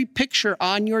every picture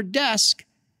on your desk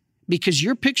because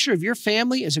your picture of your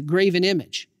family is a graven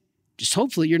image. Just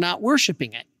hopefully you're not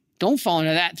worshiping it. Don't fall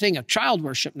into that thing of child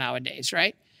worship nowadays,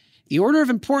 right? The order of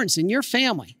importance in your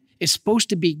family is supposed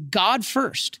to be God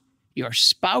first, your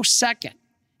spouse second,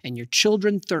 and your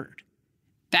children third.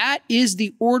 That is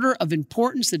the order of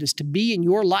importance that is to be in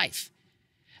your life.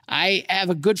 I have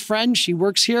a good friend, she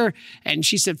works here, and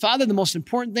she said, Father, the most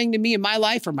important thing to me in my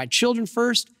life are my children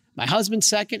first, my husband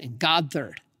second, and God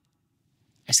third.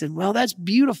 I said, well, that's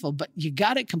beautiful, but you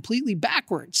got it completely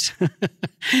backwards.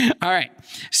 All right.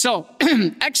 So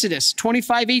Exodus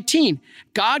 25:18,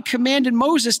 God commanded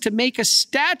Moses to make a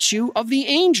statue of the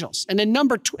angels. And in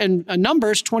Numbers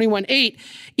 21:8,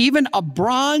 even a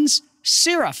bronze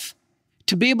seraph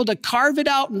to be able to carve it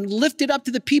out and lift it up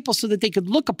to the people so that they could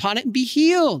look upon it and be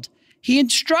healed. He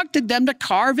instructed them to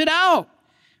carve it out.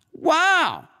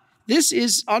 Wow. This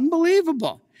is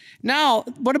unbelievable. Now,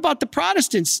 what about the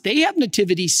Protestants? They have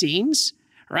nativity scenes,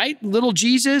 right? Little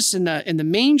Jesus and the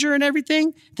manger and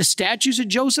everything. The statues of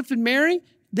Joseph and Mary.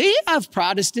 They have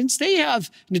Protestants. They have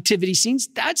nativity scenes.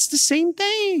 That's the same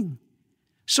thing.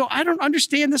 So I don't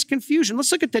understand this confusion.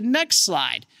 Let's look at the next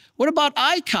slide. What about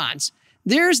icons?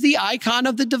 There's the icon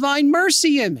of the Divine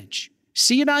Mercy image.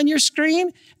 See it on your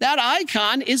screen? That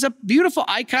icon is a beautiful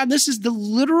icon. This is the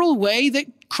literal way that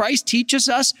Christ teaches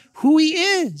us who he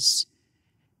is.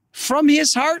 From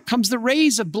his heart comes the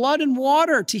rays of blood and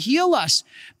water to heal us.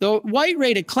 The white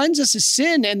ray to cleanse us of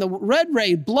sin, and the red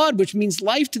ray, blood, which means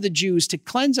life to the Jews, to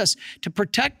cleanse us, to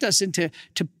protect us, and to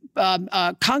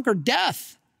conquer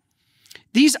death.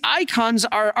 These icons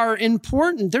are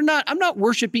important. I'm not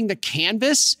worshiping the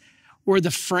canvas or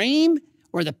the frame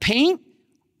or the paint.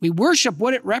 We worship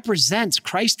what it represents,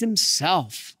 Christ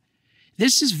himself.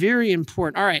 This is very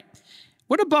important. All right.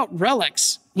 What about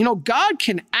relics? You know, God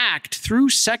can act through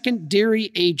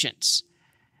secondary agents,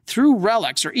 through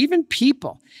relics, or even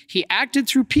people. He acted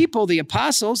through people, the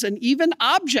apostles, and even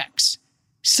objects.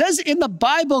 Says in the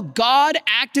Bible, God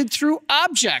acted through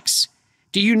objects.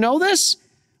 Do you know this?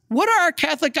 What are our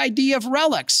Catholic idea of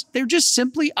relics? They're just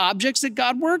simply objects that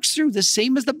God works through, the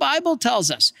same as the Bible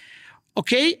tells us.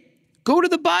 Okay, go to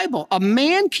the Bible. A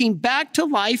man came back to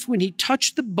life when he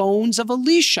touched the bones of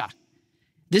Elisha.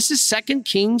 This is 2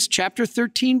 Kings chapter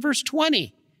 13, verse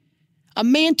 20. A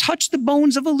man touched the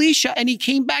bones of Elisha and he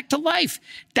came back to life.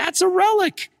 That's a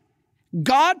relic.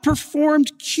 God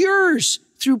performed cures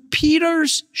through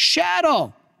Peter's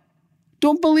shadow.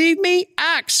 Don't believe me?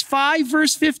 Acts 5,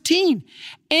 verse 15.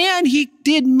 And he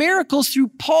did miracles through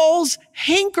Paul's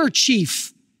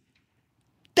handkerchief.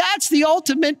 That's the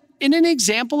ultimate in an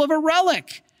example of a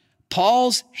relic.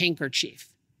 Paul's handkerchief.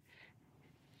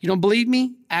 You don't believe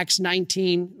me? Acts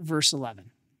 19, verse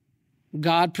 11.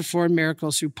 God performed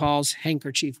miracles through Paul's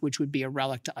handkerchief, which would be a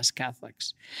relic to us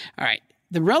Catholics. All right.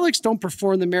 The relics don't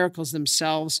perform the miracles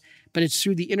themselves, but it's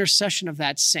through the intercession of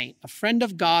that saint, a friend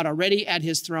of God already at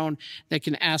his throne that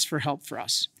can ask for help for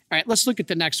us. All right, let's look at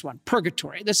the next one,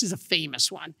 purgatory. This is a famous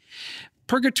one.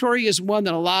 Purgatory is one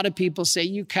that a lot of people say,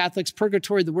 you Catholics,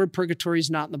 purgatory, the word purgatory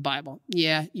is not in the Bible.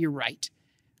 Yeah, you're right.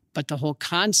 But the whole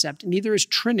concept, neither is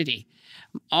Trinity.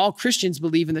 All Christians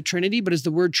believe in the Trinity, but is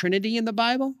the word Trinity in the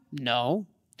Bible? No.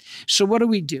 So what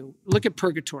do? Look at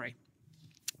purgatory.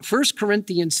 1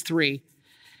 Corinthians 3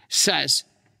 says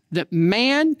that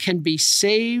man can be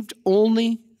saved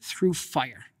only through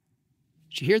fire.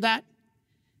 Did you hear that?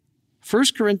 1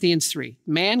 Corinthians 3,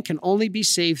 man can only be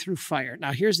saved through fire.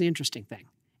 Now, here's the interesting thing.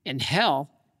 In hell,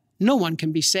 no one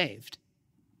can be saved.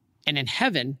 And in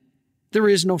heaven, there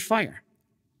is no fire.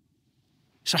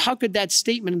 So how could that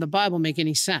statement in the Bible make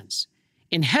any sense?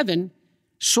 In heaven,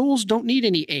 souls don't need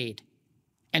any aid.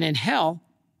 And in hell,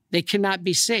 they cannot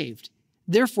be saved.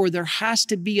 Therefore, there has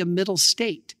to be a middle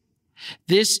state.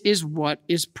 This is what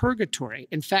is purgatory.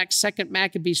 In fact, 2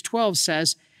 Maccabees 12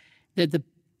 says that the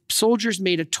soldiers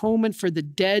made atonement for the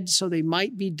dead so they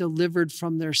might be delivered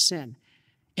from their sin.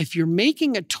 If you're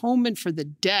making atonement for the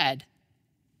dead,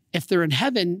 if they're in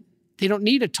heaven, they don't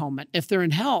need atonement. If they're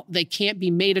in hell, they can't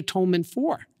be made atonement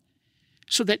for.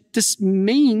 So that this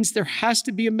means there has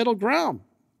to be a middle ground.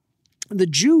 The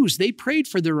Jews, they prayed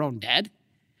for their own dead.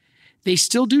 They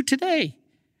still do today.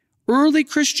 Early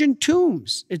Christian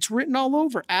tombs, it's written all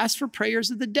over, ask for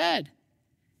prayers of the dead.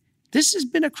 This has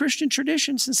been a Christian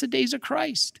tradition since the days of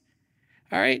Christ.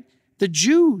 All right? The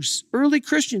Jews, early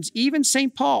Christians, even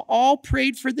St. Paul, all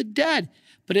prayed for the dead,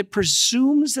 but it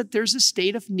presumes that there's a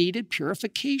state of needed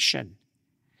purification.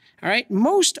 All right?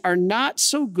 Most are not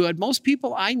so good. Most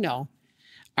people I know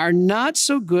are not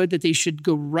so good that they should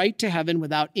go right to heaven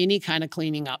without any kind of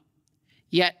cleaning up.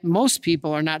 Yet most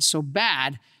people are not so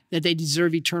bad that they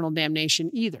deserve eternal damnation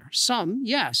either. Some,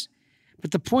 yes.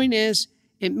 But the point is,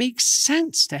 it makes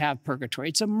sense to have purgatory.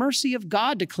 It's a mercy of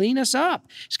God to clean us up.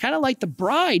 It's kind of like the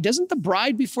bride. Doesn't the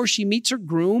bride, before she meets her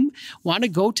groom, want to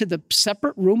go to the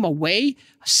separate room away,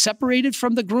 separated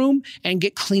from the groom, and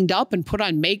get cleaned up and put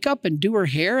on makeup and do her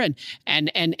hair and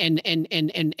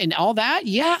all that?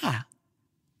 Yeah.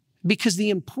 Because the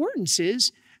importance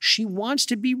is she wants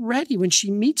to be ready when she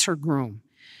meets her groom.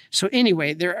 So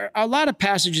anyway, there are a lot of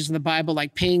passages in the Bible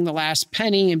like paying the last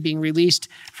penny and being released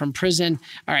from prison.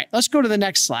 All right, let's go to the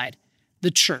next slide,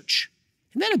 the church.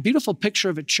 Isn't that a beautiful picture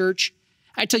of a church?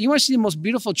 I tell you, you want to see the most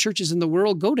beautiful churches in the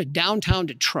world? Go to downtown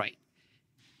Detroit.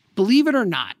 Believe it or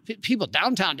not, people,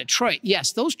 downtown Detroit,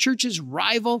 yes, those churches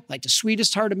rival, like the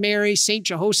Sweetest Heart of Mary, St.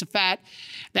 Jehoshaphat.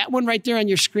 That one right there on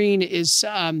your screen is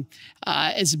a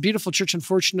beautiful church.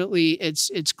 Unfortunately,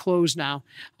 it's closed now.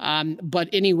 But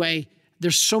anyway,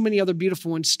 there's so many other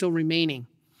beautiful ones still remaining.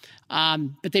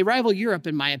 But they rival Europe,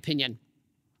 in my opinion.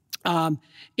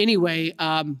 Anyway,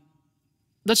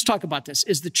 let's talk about this.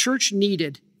 Is the church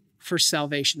needed for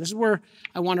salvation? This is where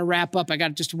I want to wrap up. I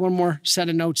got just one more set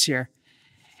of notes here.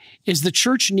 Is the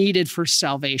church needed for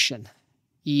salvation?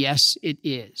 Yes, it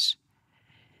is.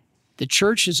 The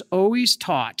church has always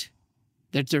taught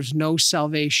that there's no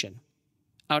salvation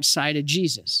outside of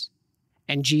Jesus,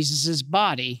 and Jesus'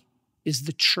 body is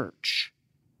the church.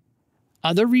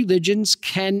 Other religions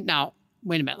can, now,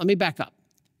 wait a minute, let me back up.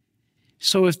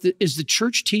 So is the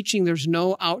church teaching there's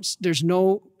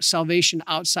no salvation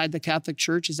outside the Catholic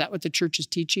Church? Is that what the church is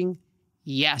teaching?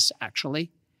 Yes,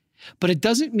 actually. But it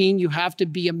doesn't mean you have to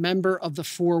be a member of the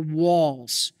four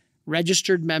walls,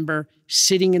 registered member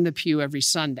sitting in the pew every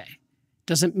Sunday.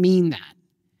 Doesn't mean that.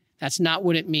 That's not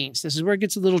what it means. This is where it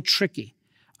gets a little tricky.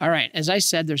 All right, as I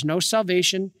said, there's no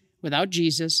salvation without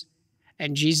Jesus,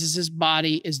 and Jesus'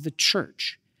 body is the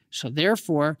church. So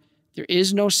therefore, there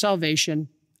is no salvation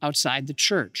outside the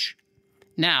church.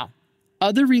 Now,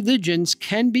 other religions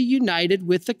can be united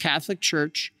with the Catholic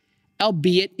Church,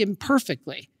 albeit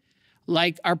imperfectly.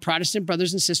 Like our Protestant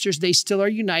brothers and sisters, they still are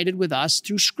united with us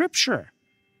through Scripture.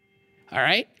 All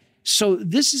right? So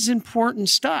this is important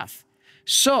stuff.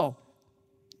 So,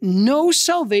 no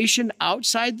salvation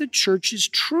outside the church is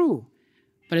true.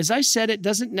 But as I said, it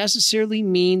doesn't necessarily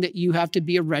mean that you have to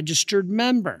be a registered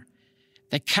member.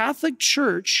 The Catholic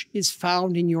Church is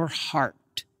found in your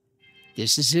heart.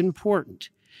 This is important.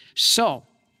 So,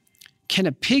 can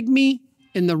a pygmy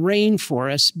in the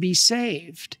rainforest be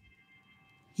saved?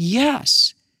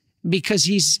 Yes, because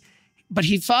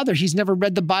Father, he's never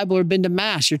read the Bible or been to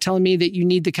Mass. You're telling me that you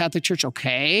need the Catholic Church.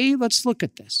 Okay, let's look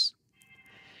at this.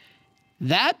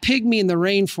 That pygmy in the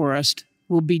rainforest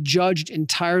will be judged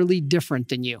entirely different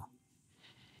than you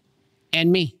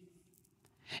and me.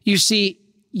 You see,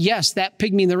 yes, that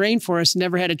pygmy in the rainforest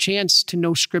never had a chance to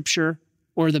know Scripture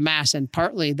or the Mass, and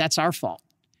partly that's our fault.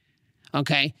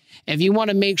 Okay? If you want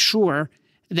to make sure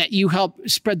that you help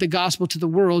spread the gospel to the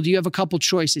world, you have a couple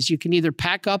choices. You can either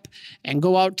pack up and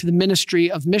go out to the ministry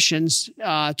of missions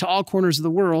to all corners of the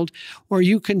world, or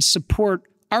you can support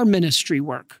our ministry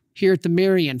work here at the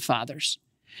Marian Fathers.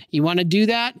 You want to do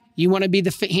that? You want to be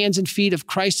the hands and feet of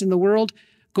Christ in the world?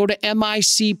 Go to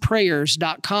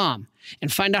micprayers.com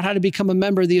and find out how to become a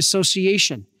member of the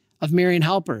Association of Marian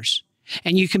Helpers.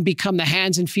 And you can become the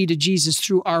hands and feet of Jesus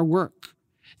through our work.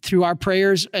 Through our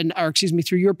prayers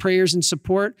through your prayers and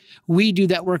support, we do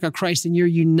that work of Christ and you're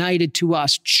united to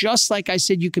us. Just like I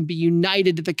said, you can be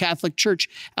united to the Catholic Church,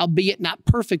 albeit not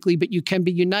perfectly, but you can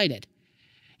be united.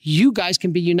 You guys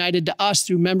can be united to us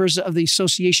through members of the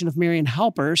Association of Marian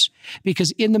Helpers,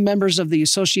 because in the members of the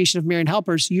Association of Marian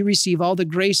Helpers, you receive all the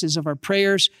graces of our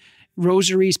prayers,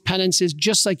 rosaries, penances,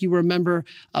 just like you were a member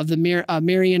of the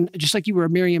Marian, just like you were a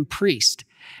Marian priest.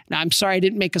 Now, I'm sorry I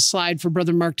didn't make a slide for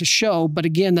Brother Mark to show, but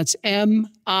again, that's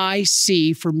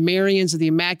MIC for Marians of the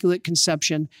Immaculate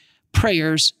Conception,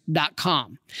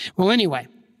 prayers.com. Well, anyway,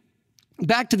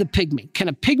 back to the pygmy. Can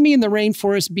a pygmy in the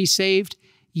rainforest be saved?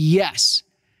 Yes.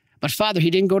 But Father,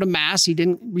 he didn't go to Mass. He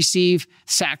didn't receive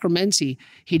sacraments. He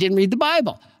didn't read the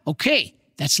Bible. Okay,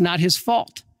 that's not his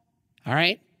fault. All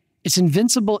right? It's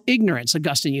invincible ignorance,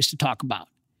 Augustine used to talk about.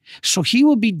 So he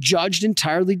will be judged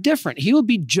entirely different. He will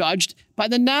be judged by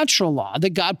the natural law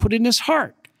that God put in his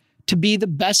heart to be the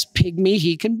best pygmy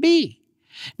he can be.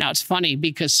 Now, it's funny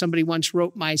because somebody once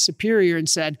wrote my superior and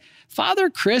said, Father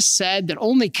Chris said that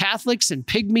only Catholics and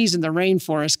pygmies in the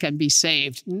rainforest can be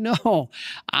saved. No,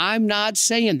 I'm not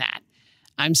saying that.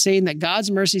 I'm saying that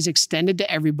God's mercy is extended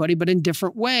to everybody, but in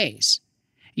different ways.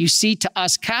 You see, to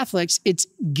us Catholics, it's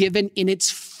given in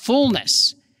its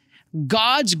fullness.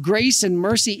 God's grace and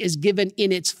mercy is given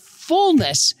in its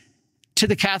fullness to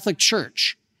the Catholic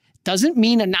Church. Doesn't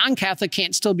mean a non-Catholic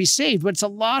can't still be saved, but it's a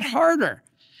lot harder.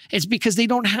 It's because they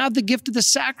don't have the gift of the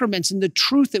sacraments and the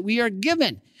truth that we are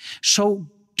given. So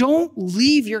don't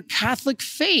leave your Catholic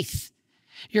faith.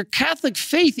 Your Catholic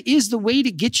faith is the way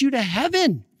to get you to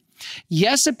heaven.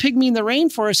 Yes, a pygmy in the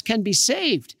rainforest can be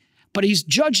saved, but he's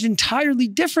judged entirely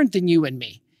different than you and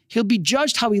me. He'll be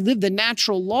judged how we live the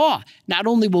natural law. Not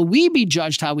only will we be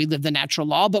judged how we live the natural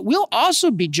law, but we'll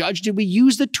also be judged if we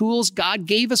use the tools God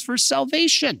gave us for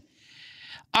salvation.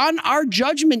 On our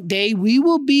judgment day, we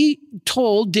will be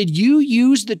told, did you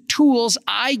use the tools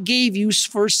I gave you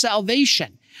for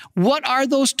salvation? What are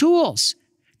those tools?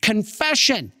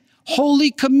 Confession,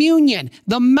 Holy Communion,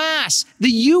 the Mass, the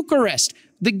Eucharist,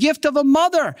 the gift of a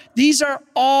mother. These are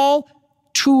all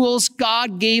tools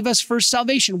God gave us for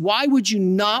salvation. Why would you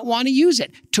not want to use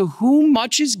it? To whom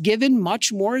much is given,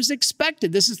 much more is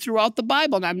expected. This is throughout the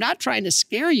Bible. And I'm not trying to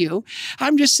scare you.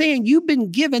 I'm just saying you've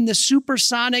been given the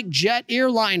supersonic jet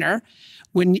airliner.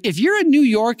 If you're in New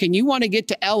York and you want to get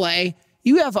to LA,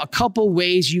 you have a couple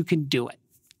ways you can do it.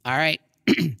 All right.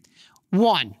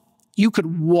 One, you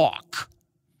could walk.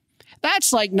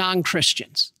 That's like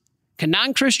non-Christians. Can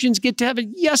non-Christians get to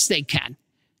heaven? Yes, they can.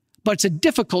 But it's a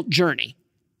difficult journey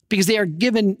because they are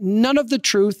given none of the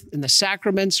truth in the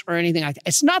sacraments or anything like that.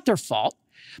 It's not their fault,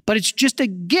 but it's just a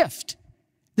gift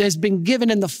that has been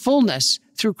given in the fullness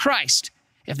through Christ.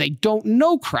 If they don't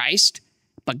know Christ,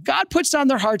 but God puts on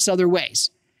their hearts other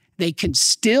ways, they can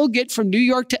still get from New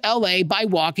York to LA by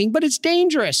walking, but it's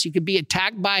dangerous. You could be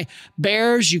attacked by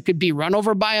bears. You could be run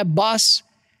over by a bus,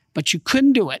 but you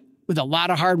couldn't do it with a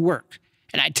lot of hard work.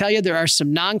 And I tell you, there are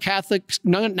some non-Catholics,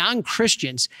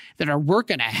 non-Christians that are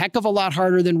working a heck of a lot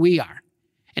harder than we are.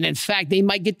 And in fact, they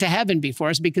might get to heaven before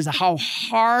us because of how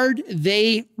hard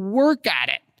they work at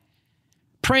it.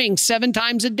 Praying 7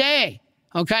 times a day,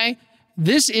 okay?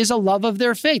 This is a love of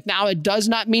their faith. Now, it does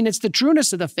not mean it's the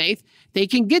trueness of the faith. They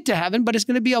can get to heaven, but it's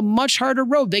going to be a much harder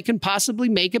road. They can possibly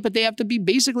make it, but they have to be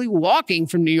basically walking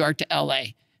from New York to LA.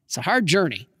 It's a hard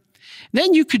journey.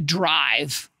 Then you could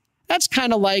drive. That's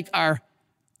kind of like our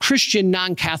Christian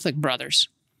non-Catholic brothers,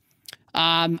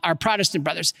 our Protestant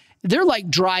brothers. They're like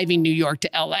driving New York to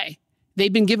LA.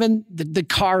 They've been given the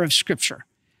car of Scripture.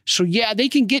 So yeah, they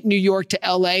can get New York to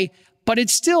LA, but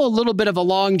it's still a little bit of a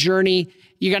long journey.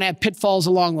 You're going to have pitfalls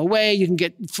along the way. You can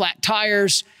get flat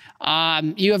tires.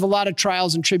 You have a lot of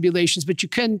trials and tribulations, but you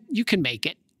can make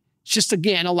it. It's just,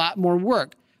 again, a lot more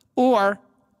work. Or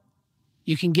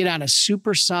you can get on a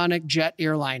supersonic jet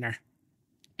airliner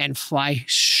and fly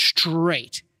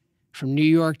straight from New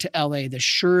York to LA, the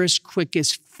surest,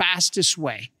 quickest, fastest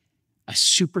way, a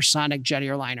supersonic jet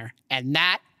airliner. And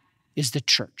that is the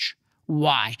church.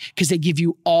 Why? Because they give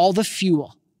you all the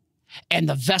fuel and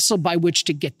the vessel by which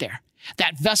to get there.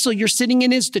 That vessel you're sitting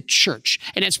in is the church,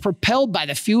 and it's propelled by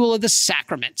the fuel of the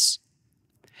sacraments.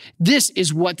 This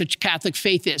is what the Catholic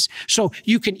faith is. So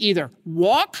you can either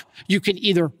walk, you can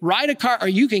either ride a car, or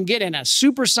you can get in a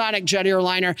supersonic jet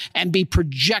airliner and be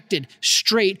projected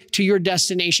straight to your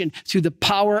destination through the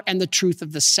power and the truth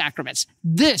of the sacraments.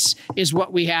 This is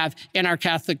what we have in our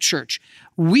Catholic Church.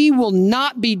 We will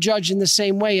not be judged in the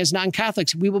same way as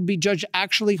non-Catholics. We will be judged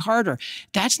actually harder.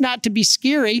 That's not to be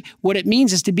scary. What it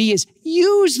means is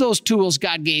use those tools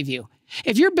God gave you.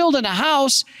 If you're building a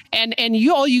house and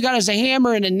all you got is a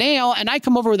hammer and a nail, and I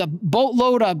come over with a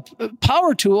boatload of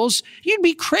power tools, you'd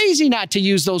be crazy not to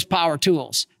use those power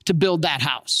tools to build that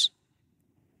house.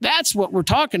 That's what we're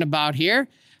talking about here.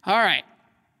 All right.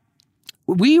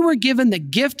 We were given the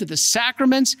gift of the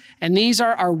sacraments, and these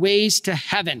are our ways to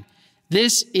heaven.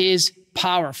 This is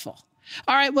powerful.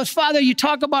 All right, well, Father, you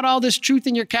talk about all this truth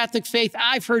in your Catholic faith.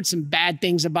 I've heard some bad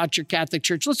things about your Catholic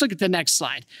Church. Let's look at the next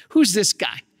slide. Who's this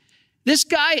guy? This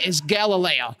guy is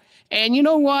Galileo. And you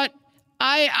know what?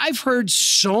 I've heard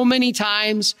so many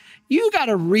times, you got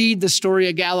to read the story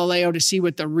of Galileo to see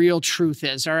what the real truth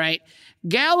is, all right?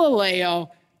 Galileo,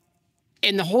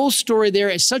 and the whole story there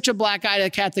is such a black eye to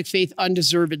the Catholic faith,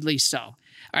 undeservedly so. All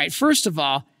right, first of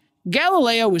all,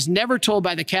 Galileo was never told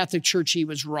by the Catholic Church he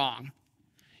was wrong.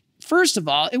 First of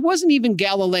all, it wasn't even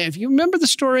Galileo. If you remember the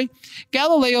story,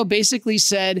 Galileo basically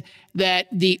said that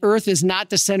the earth is not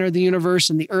the center of the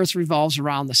universe and the earth revolves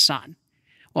around the sun.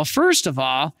 Well, first of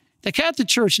all, the Catholic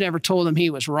Church never told him he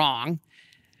was wrong,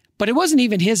 but it wasn't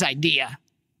even his idea.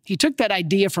 He took that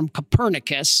idea from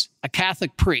Copernicus, a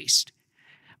Catholic priest,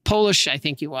 Polish, I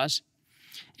think he was.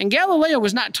 And Galileo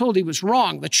was not told he was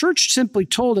wrong. The church simply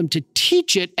told him to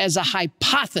teach it as a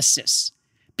hypothesis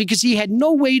because he had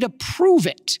no way to prove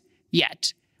it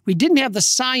yet. We didn't have the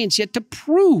science yet to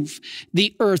prove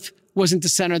the earth wasn't the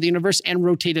center of the universe and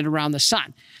rotated around the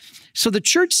sun. So the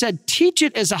church said, teach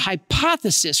it as a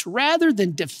hypothesis rather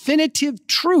than definitive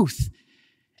truth.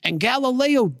 And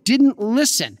Galileo didn't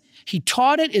listen. He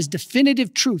taught it as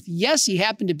definitive truth. Yes, he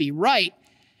happened to be right,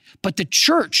 but the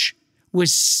church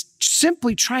was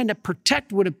simply trying to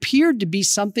protect what appeared to be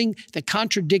something that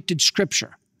contradicted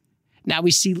Scripture. Now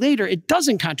we see later it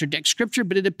doesn't contradict Scripture,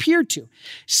 but it appeared to.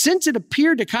 Since it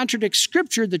appeared to contradict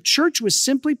Scripture, the church was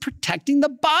simply protecting the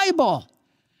Bible.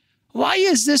 Why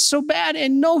is this so bad?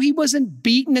 And no, he wasn't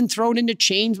beaten and thrown into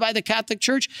chains by the Catholic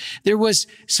Church. There was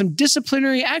some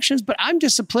disciplinary actions, but I'm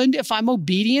disciplined if I'm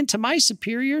obedient to my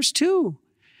superiors too.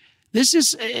 This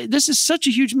is such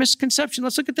a huge misconception.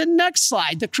 Let's look at the next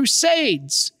slide, the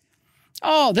Crusades.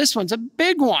 Oh, this one's a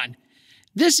big one.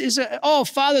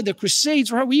 Father, the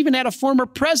Crusades, we even had a former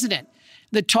president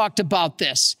that talked about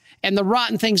this and the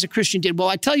rotten things a Christian did. Well,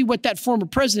 I tell you what that former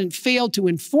president failed to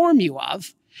inform you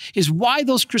of is why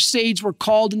those Crusades were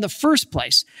called in the first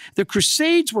place. The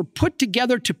Crusades were put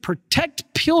together to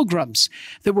protect pilgrims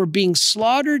that were being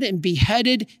slaughtered and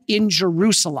beheaded in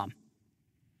Jerusalem.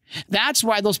 That's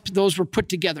why those were put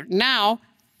together. Now,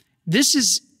 this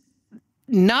is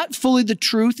not fully the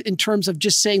truth in terms of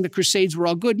just saying the Crusades were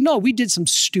all good. No, we did some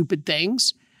stupid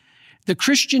things. The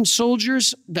Christian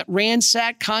soldiers that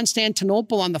ransacked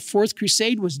Constantinople on the Fourth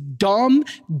Crusade was dumb.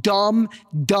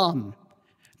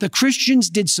 The Christians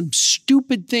did some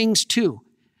stupid things too.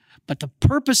 But the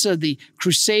purpose of the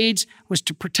Crusades was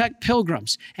to protect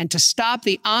pilgrims and to stop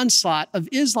the onslaught of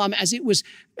Islam as it was,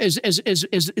 as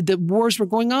the wars were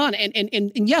going on.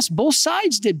 And yes, both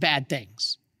sides did bad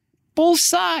things. Both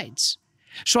sides.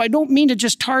 So I don't mean to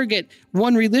just target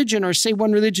one religion or say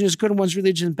one religion is good and one's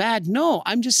religion is bad. No,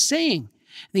 I'm just saying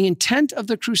the intent of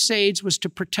the Crusades was to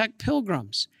protect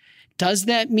pilgrims. Does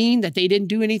that mean that they didn't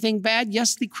do anything bad?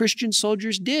 Yes, the Christian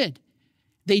soldiers did.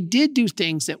 They did do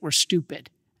things that were stupid.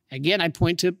 Again, I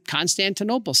point to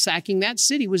Constantinople. Sacking that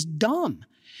city was dumb.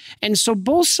 And so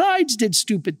both sides did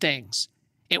stupid things.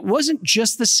 It wasn't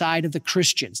just the side of the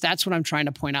Christians. That's what I'm trying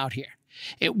to point out here.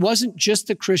 It wasn't just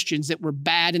the Christians that were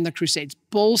bad in the Crusades.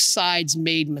 Both sides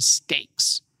made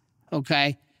mistakes,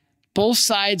 okay? Both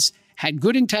sides had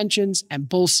good intentions and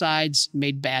both sides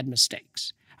made bad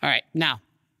mistakes. All right, now,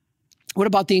 what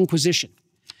about the Inquisition?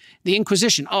 The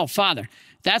Inquisition, oh, Father,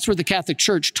 That's where the Catholic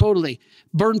Church totally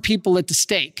burned people at the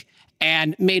stake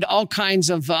and made all kinds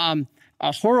of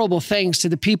horrible things to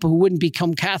the people who wouldn't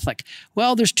become Catholic.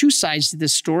 Well, there's two sides to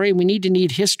this story, and we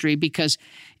need history because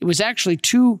it was actually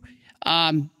two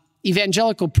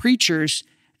evangelical preachers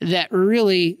that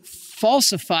really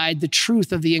falsified the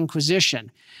truth of the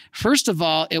Inquisition. First of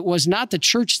all, it was not the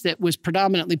church that was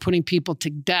predominantly putting people to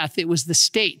death. It was the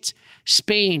states,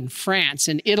 Spain, France,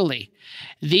 and Italy.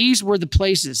 These were the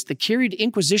places. The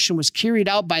Inquisition was carried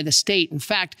out by the state. In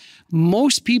fact,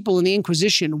 most people in the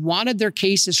Inquisition wanted their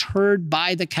cases heard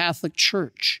by the Catholic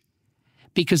Church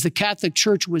because the Catholic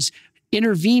Church was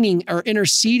intervening or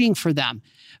interceding for them,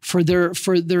 for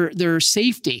their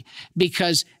safety,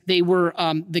 because they were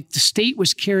the state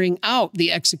was carrying out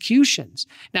the executions.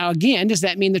 Now, again, does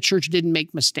that mean the church didn't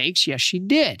make mistakes? Yes, she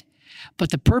did.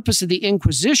 But the purpose of the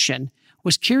Inquisition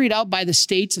was carried out by the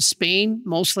states of Spain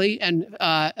mostly and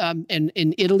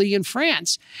in Italy and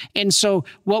France. And so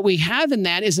what we have in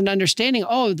that is an understanding,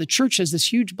 oh, the church has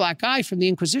this huge black eye from the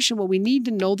Inquisition. Well, we need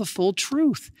to know the full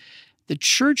truth. The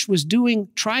church was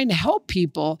trying to help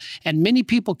people, and many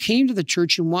people came to the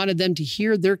church and wanted them to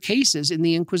hear their cases in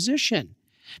the Inquisition,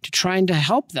 to trying to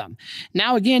help them.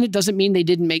 Now, again, it doesn't mean they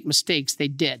didn't make mistakes. They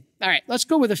did. All right, let's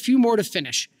go with a few more to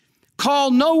finish.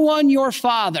 Call no one your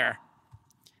father.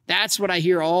 That's what I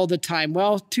hear all the time.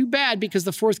 Well, too bad, because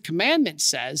the fourth commandment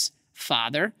says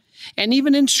father. And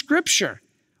even in Scripture,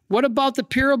 what about the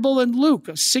parable in Luke,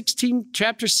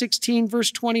 chapter 16,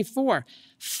 verse 24?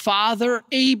 Father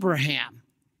Abraham.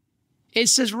 It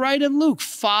says right in Luke,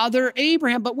 Father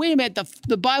Abraham. But wait a minute,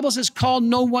 the Bible says, call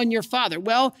no one your father.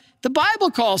 Well, the Bible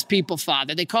calls people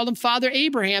father. They call him Father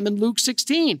Abraham in Luke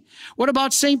 16. What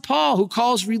about St. Paul, who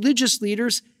calls religious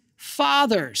leaders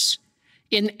fathers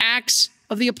in Acts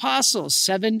of the Apostles,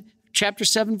 chapter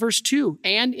 7, verse 2,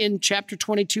 and in chapter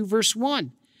 22, verse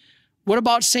 1? What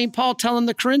about St. Paul telling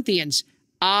the Corinthians,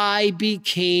 I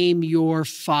became your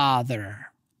father?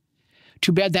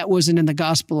 Too bad that wasn't in the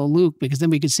Gospel of Luke, because then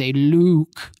we could say,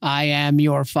 Luke, I am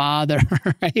your father,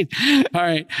 right? All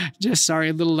right, just sorry,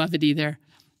 a little levity there.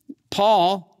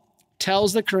 Paul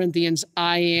tells the Corinthians,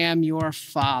 I am your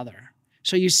father.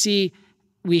 So you see,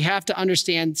 we have to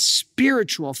understand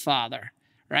spiritual father,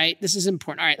 right? This is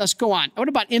important. All right, let's go on. What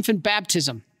about infant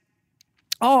baptism?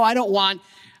 Oh,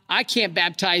 I can't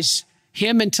baptize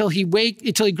him until he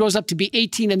grows up to be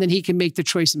 18, and then he can make the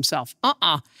choice himself.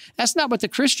 That's not what the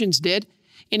Christians did.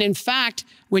 And in fact,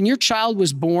 when your child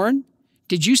was born,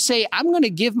 did you say, I'm going to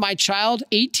give my child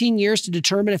 18 years to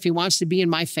determine if he wants to be in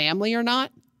my family or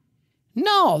not?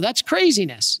 No, that's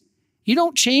craziness. You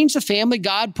don't change the family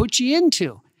God put you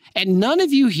into. And none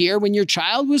of you here, when your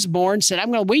child was born, said,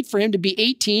 I'm going to wait for him to be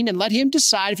 18 and let him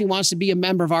decide if he wants to be a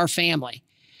member of our family.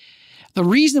 The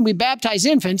reason we baptize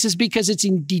infants is because it's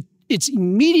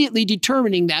immediately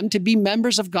determining them to be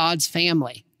members of God's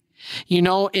family. You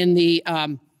know, in the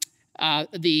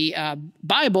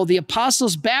Bible, the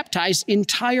apostles baptized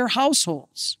entire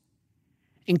households,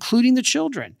 including the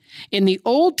children. In the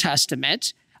Old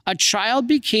Testament, a child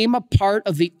became a part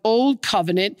of the Old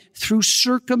Covenant through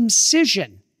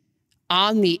circumcision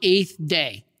on the 8th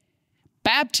day.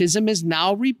 Baptism has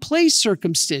now replaced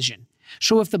circumcision.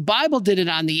 So if the Bible did it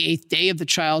on the 8th day of the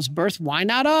child's birth, why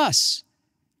not us?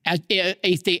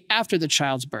 8th day after the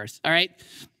child's birth, all right?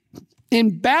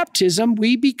 In baptism,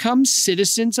 we become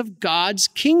citizens of God's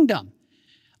kingdom,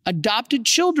 adopted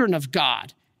children of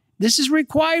God. This is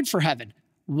required for heaven.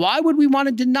 Why would we want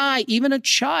to deny even a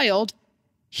child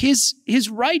his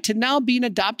right to now be an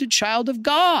adopted child of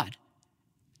God?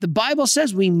 The Bible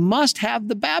says we must have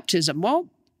the baptism. Well,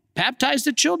 baptize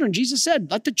the children. Jesus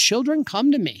said, let the children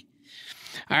come to me.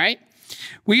 All right?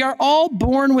 We are all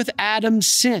born with Adam's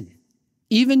sin,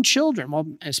 even children, well,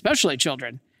 especially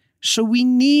children. So we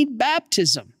need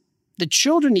baptism. The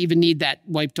children even need that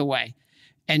wiped away.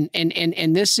 And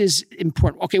this is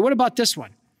important. Okay, what about this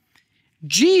one?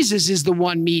 Jesus is the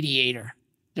one mediator.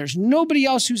 There's nobody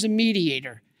else who's a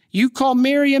mediator. You call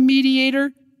Mary a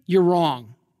mediator, you're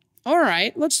wrong. All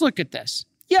right, let's look at this.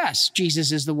 Yes,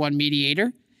 Jesus is the one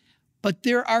mediator, but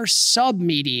there are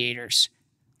sub-mediators,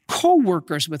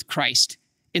 co-workers with Christ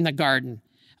in the garden.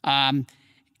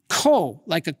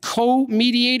 Like a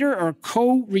co-mediator or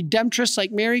co-redemptress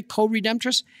like Mary,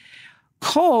 co-redemptress.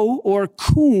 Co or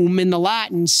cum in the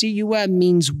Latin, C-U-M,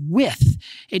 means with.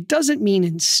 It doesn't mean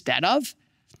instead of.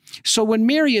 So when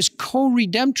Mary is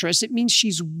co-redemptress, it means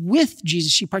she's with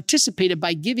Jesus. She participated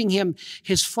by giving him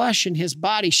his flesh and his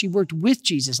body. She worked with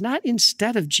Jesus, not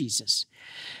instead of Jesus.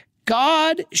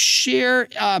 God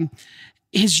shared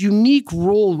his unique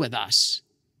role with us.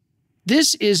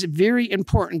 This is very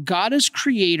important. God is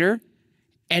creator,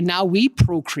 And now we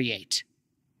procreate.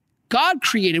 God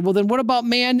created. Well, then what about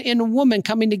man and a woman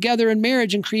coming together in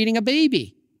marriage and creating a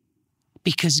baby?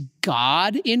 Because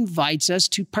God invites us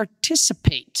to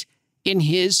participate in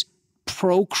his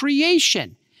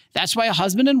procreation. That's why a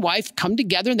husband and wife come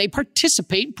together and they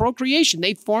participate in procreation.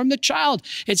 They form the child.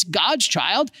 It's God's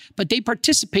child, but they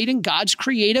participate in God's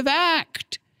creative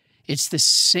act. It's the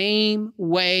same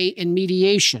way in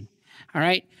mediation. All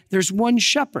right? There's one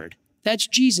shepherd. That's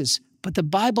Jesus. But the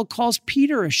Bible calls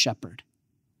Peter a shepherd.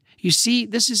 You see,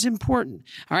 this is important.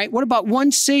 All right, what about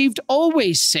once saved,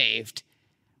 always saved?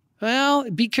 Well,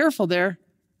 be careful there,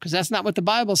 because that's not what the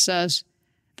Bible says.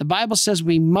 The Bible says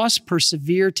we must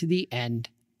persevere to the end.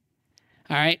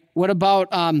 All right, what about,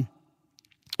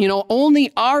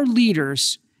 only our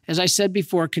leaders, as I said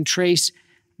before, can trace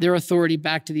their authority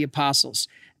back to the apostles.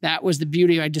 That was the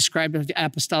beauty I described of the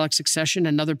apostolic succession.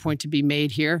 Another point to be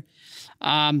made here.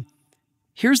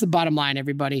 Here's the bottom line,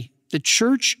 everybody. The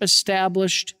church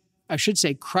established,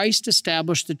 Christ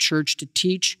established the church to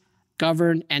teach,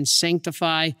 govern, and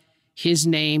sanctify his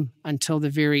name until the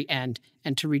very end.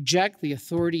 And to reject the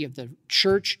authority of the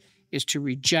church is to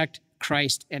reject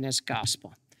Christ and his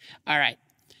gospel. All right.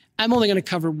 I'm only going to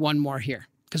cover one more here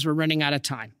because we're running out of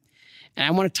time. And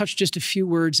I want to touch just a few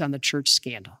words on the church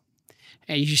scandal.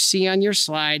 As you see on your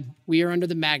slide, we are under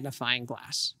the magnifying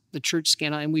glass, the church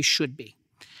scandal, and we should be.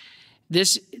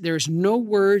 There's no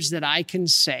words that I can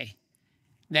say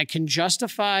that can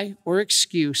justify or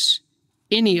excuse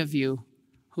any of you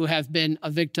who have been a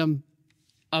victim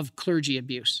of clergy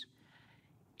abuse.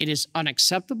 It is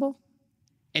unacceptable.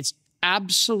 It's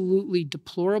absolutely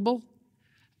deplorable.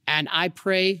 And I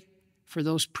pray for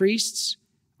those priests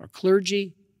or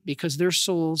clergy because their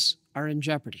souls are in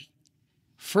jeopardy.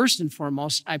 First and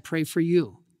foremost, I pray for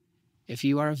you if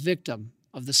you are a victim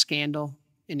of the scandal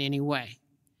in any way.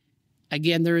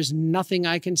 Again, there is nothing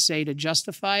I can say to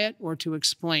justify it or to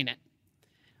explain it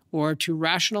or to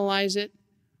rationalize it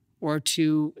or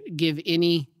to give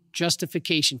any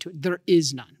justification to it. There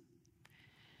is none.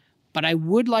 But I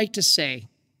would like to say,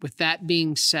 with that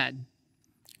being said,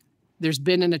 there's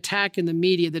been an attack in the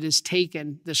media that has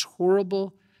taken this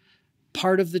horrible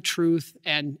part of the truth,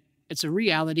 and it's a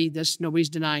reality, nobody's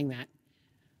denying that,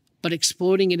 but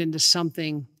exploding it into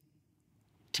something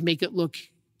to make it look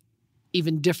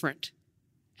even different.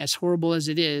 As horrible as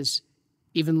it is,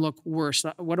 even look worse.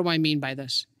 What do I mean by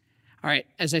this? All right,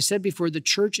 as I said before, the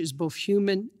church is both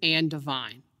human and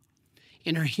divine.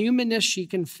 In her humanness, she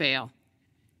can fail.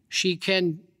 She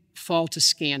can fall to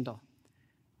scandal.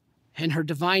 In her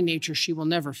divine nature, she will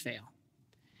never fail.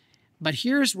 But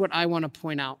here's what I want to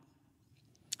point out.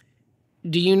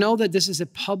 Do you know that this is a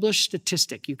published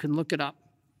statistic? You can look it up.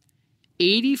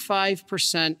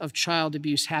 85% of child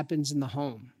abuse happens in the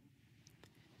home.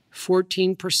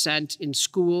 14% in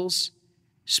schools,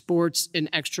 sports,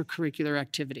 and extracurricular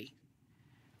activity.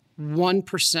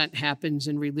 1% happens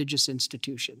in religious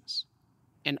institutions.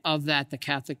 And of that, the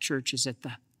Catholic Church is at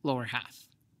the lower half.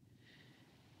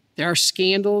 There are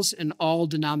scandals in all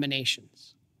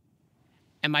denominations.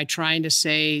 Am I trying to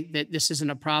say that this isn't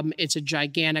a problem? It's a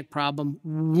gigantic problem.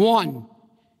 One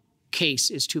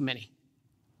case is too many.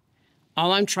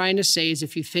 All I'm trying to say is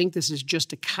if you think this is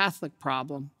just a Catholic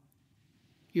problem,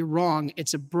 you're wrong.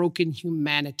 It's a broken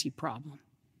humanity problem.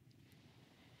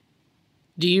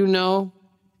 Do you know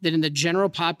that in the general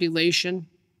population,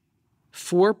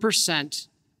 4%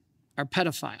 are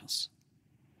pedophiles?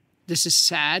 This is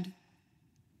sad,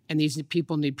 and these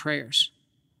people need prayers.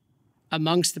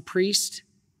 Amongst the priests,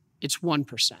 it's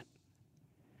 1%.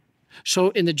 So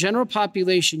in the general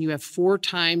population, you have 4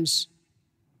 times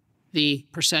the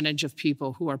percentage of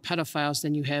people who are pedophiles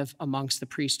than you have amongst the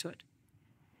priesthood.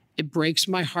 It breaks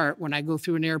my heart when I go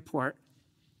through an airport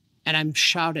and I'm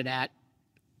shouted at,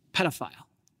 pedophile,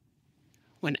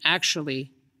 when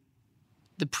actually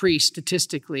the priest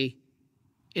statistically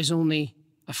is only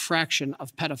a fraction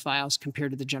of pedophiles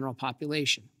compared to the general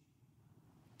population.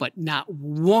 But not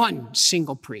one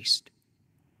single priest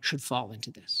should fall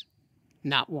into this.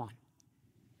 Not one.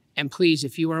 And please,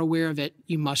 if you are aware of it,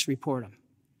 you must report him.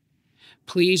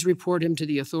 Please report him to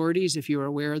the authorities if you are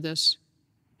aware of this.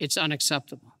 It's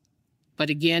unacceptable. But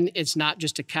again, it's not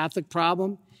just a Catholic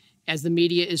problem as the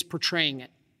media is portraying it.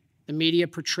 The media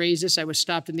portrays this. I was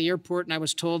stopped in the airport and I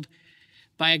was told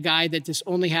by a guy that this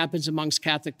only happens amongst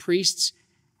Catholic priests.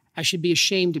 I should be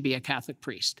ashamed to be a Catholic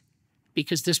priest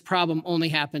because this problem only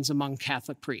happens among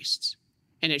Catholic priests.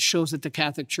 And it shows that the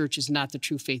Catholic Church is not the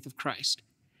true faith of Christ.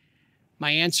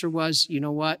 My answer was, you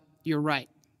know what? You're right.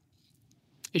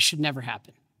 It should never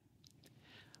happen.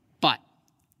 But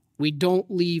we don't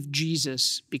leave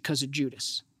Jesus because of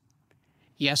Judas.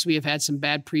 Yes, we have had some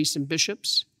bad priests and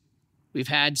bishops. We've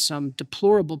had some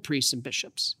deplorable priests and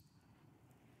bishops.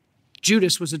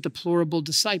 Judas was a deplorable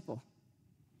disciple,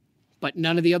 but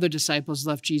none of the other disciples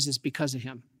left Jesus because of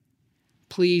him.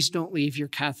 Please don't leave your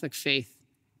Catholic faith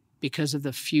because of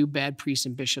the few bad priests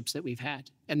and bishops that we've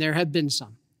had. And there have been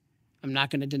some. I'm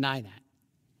not going to deny that.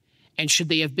 And should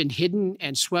they have been hidden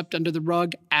and swept under the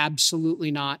rug? Absolutely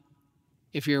not.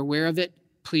 If you're aware of it,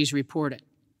 please report it.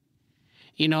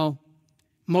 You know,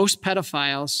 most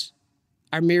pedophiles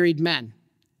are married men,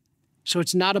 so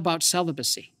it's not about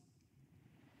celibacy.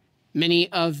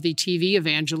 Many of the TV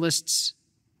evangelists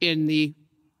in the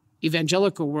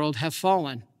evangelical world have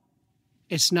fallen.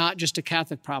 It's not just a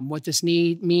Catholic problem. What this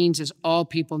means is all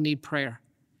people need prayer.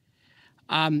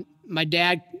 My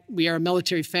dad, we are a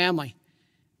military family.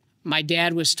 My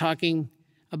dad was talking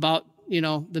about,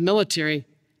 the military,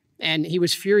 and he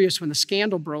was furious when the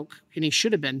scandal broke, and he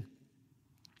should have been.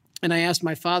 And I asked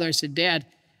my father, I said, Dad,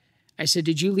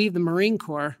 did you leave the Marine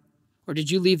Corps or did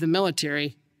you leave the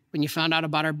military when you found out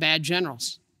about our bad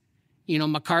generals?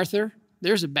 MacArthur,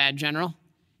 there's a bad general.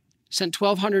 Sent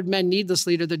 1,200 men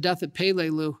needlessly to their death at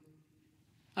Peleliu.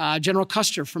 General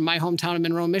Custer from my hometown of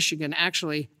Monroe, Michigan,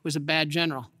 actually was a bad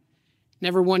general.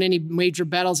 Never won any major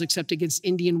battles except against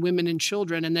Indian women and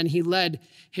children, and then he led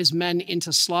his men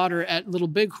into slaughter at Little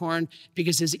Bighorn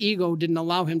because his ego didn't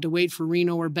allow him to wait for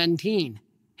Reno or Benteen,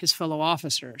 his fellow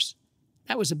officers.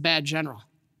 That was a bad general.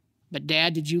 But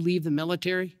Dad, did you leave the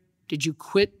military? Did you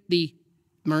quit the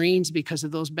Marines because of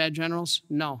those bad generals?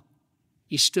 No.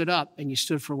 You stood up and you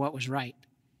stood for what was right.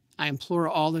 I implore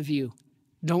all of you,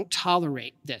 don't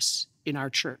tolerate this in our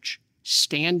church.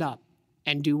 Stand up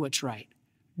and do what's right.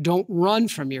 Don't run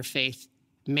from your faith.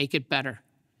 Make it better.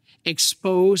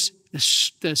 Expose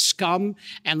the scum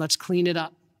and let's clean it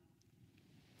up.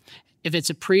 If it's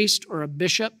a priest or a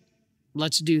bishop,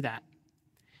 let's do that.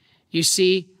 You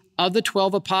see, of the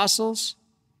 12 apostles,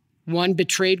 one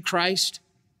betrayed Christ,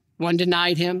 one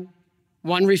denied him,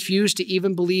 one refused to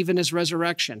even believe in his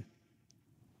resurrection.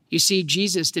 You see,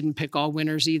 Jesus didn't pick all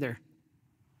winners either.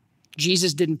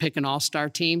 Jesus didn't pick an all-star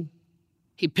team.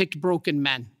 He picked broken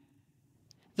men.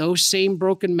 Those same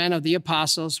broken men of the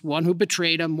apostles, one who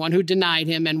betrayed him, one who denied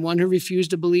him, and one who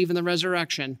refused to believe in the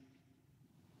resurrection,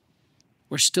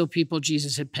 were still people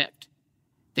Jesus had picked.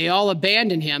 They all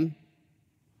abandoned him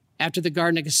after the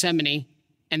Garden of Gethsemane,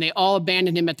 and they all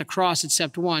abandoned him at the cross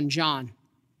except one, John.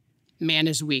 Man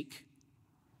is weak.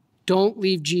 Don't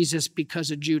leave Jesus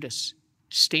because of Judas.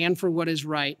 Stand for what is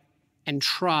right and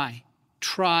try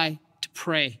to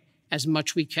pray as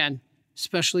much we can,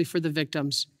 especially for the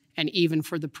victims and even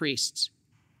for the priests.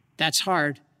 That's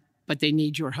hard, but they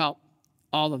need your help,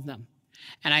 all of them.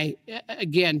 And I,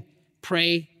 again,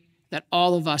 pray that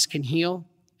all of us can heal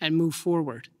and move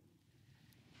forward.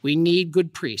 We need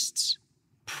good priests.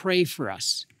 Pray for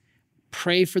us.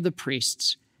 Pray for the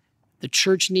priests. The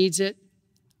church needs it.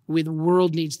 The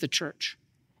world needs the church.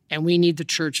 And we need the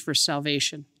church for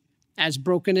salvation. As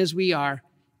broken as we are,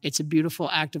 it's a beautiful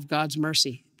act of God's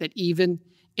mercy that even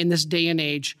in this day and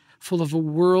age, full of a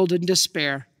world in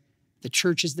despair, the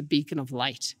church is the beacon of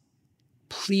light.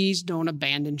 Please don't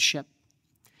abandon ship.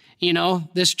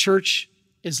 This church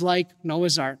is like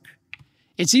Noah's Ark.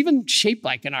 It's even shaped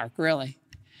like an ark, really.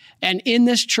 And in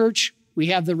this church, we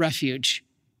have the refuge.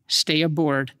 Stay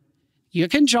aboard. You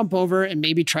can jump over and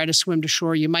maybe try to swim to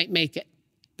shore. You might make it,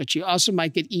 but you also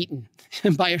might get eaten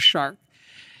by a shark.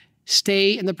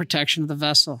 Stay in the protection of the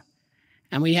vessel.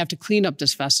 And we have to clean up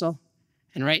this vessel.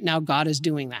 And right now, God is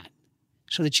doing that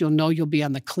so that you'll know you'll be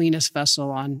on the cleanest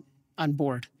vessel on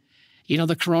board. The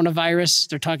coronavirus,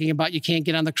 they're talking about you can't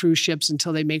get on the cruise ships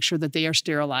until they make sure that they are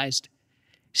sterilized.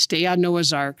 Stay on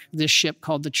Noah's Ark, this ship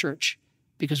called the church,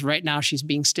 because right now she's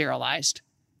being sterilized.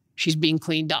 She's being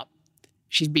cleaned up.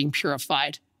 She's being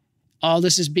purified. All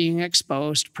this is being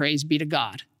exposed, praise be to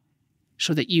God,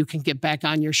 so that you can get back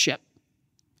on your ship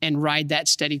and ride that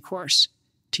steady course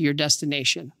to your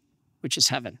destination, which is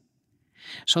heaven.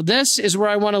 So this is where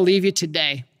I want to leave you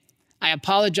today. I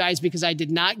apologize because I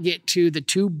did not get to the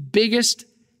two biggest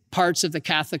parts of the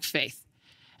Catholic faith.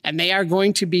 And they are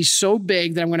going to be so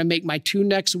big that I'm going to make my 2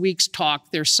 next weeks' talk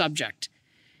their subject.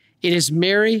 It is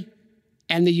Mary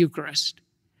and the Eucharist.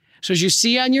 So as you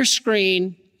see on your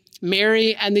screen,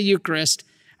 Mary and the Eucharist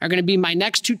are going to be my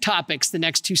next 2 topics the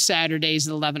next 2 Saturdays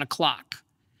at 11 o'clock.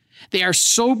 They are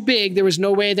so big, there was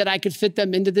no way that I could fit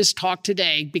them into this talk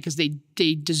today because they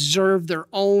deserve their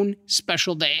own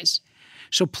special days.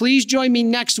 So please join me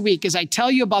next week as I tell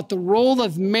you about the role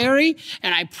of Mary,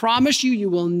 and I promise you, you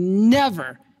will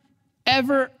never,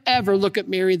 ever, ever look at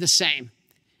Mary the same.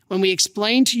 when we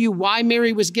explain to you why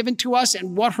Mary was given to us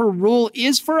and what her role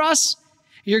is for us,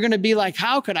 you're going to be like,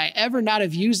 how could I ever not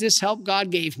have used this help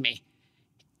God gave me?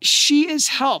 She is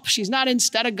help. She's not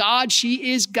instead of God.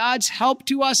 She is God's help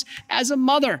to us as a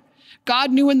mother.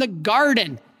 God knew in the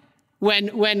garden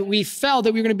when we fell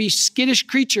that we were going to be skittish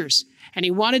creatures, and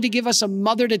he wanted to give us a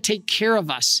mother to take care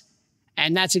of us.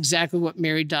 And that's exactly what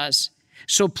Mary does.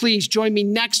 So please join me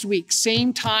next week,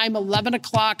 same time, 11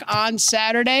 o'clock on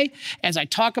Saturday, as I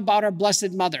talk about our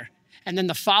Blessed Mother. And then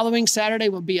the following Saturday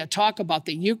will be a talk about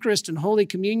the Eucharist and Holy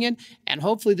Communion. And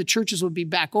hopefully the churches will be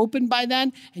back open by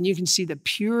then, and you can see the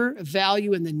pure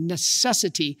value and the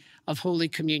necessity of Holy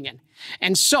Communion.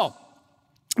 And so,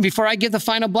 before I give the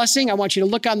final blessing, I want you to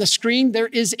look on the screen. There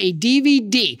is a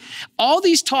DVD. All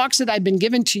these talks that I've been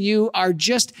given to you are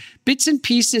just bits and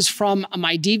pieces from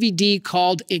my DVD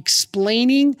called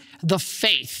Explaining the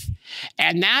Faith.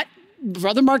 And that,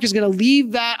 Brother Mark is going to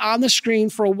leave that on the screen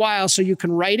for a while so you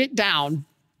can write it down.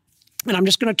 And I'm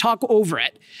just going to talk over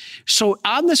it. So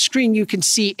on the screen, you can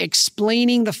see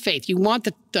Explaining the Faith. You want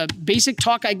the basic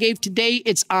talk I gave today,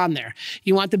 it's on there.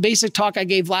 You want the basic talk I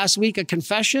gave last week, a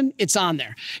confession, it's on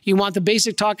there. You want the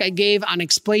basic talk I gave on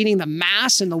explaining the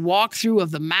Mass and the walkthrough of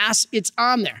the Mass, it's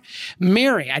on there.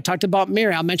 Mary, I talked about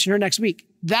Mary. I'll mention her next week.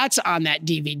 That's on that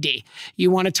DVD.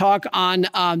 You want to talk on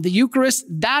the Eucharist?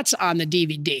 That's on the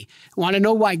DVD. Want to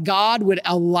know why God would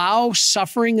allow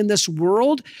suffering in this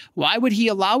world? Why would he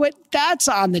allow it? That's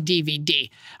on the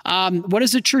DVD. What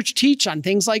does the church teach on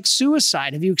things like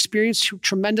suicide? Have you experienced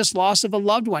tremendous loss of a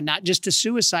loved one, not just a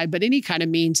suicide, but any kind of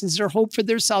means? Is there hope for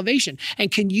their salvation?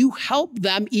 And can you help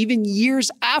them even years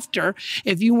after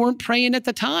if you weren't praying at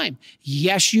the time?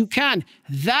 Yes, you can.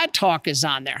 That talk is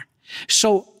on there.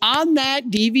 So on that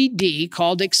DVD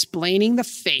called Explaining the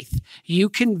Faith, you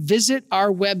can visit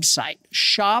our website,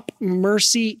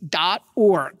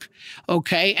 shopmercy.org.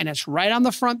 Okay, and it's right on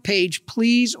the front page.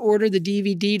 Please order the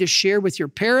DVD to share with your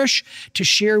parish, to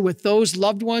share with those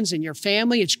loved ones in your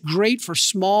family. It's great for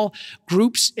small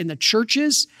groups in the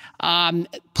churches.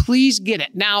 Please get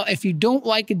it. Now, if you don't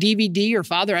like a DVD, or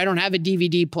Father, I don't have a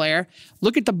DVD player,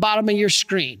 look at the bottom of your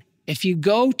screen. If you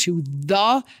go to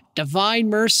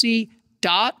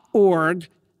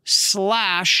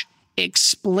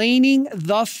thedivinemercy.org/explaining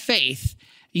the faith,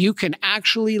 you can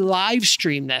actually live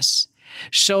stream this.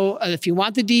 So if you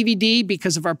want the DVD,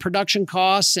 because of our production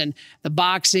costs and the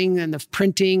boxing and the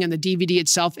printing and the DVD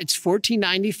itself, it's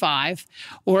 $14.95.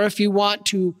 Or if you want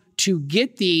to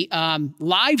get the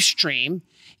live stream,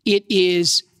 it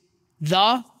is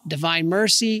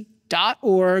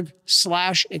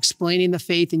thedivinemercy.org/explaining the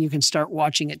faith, and you can start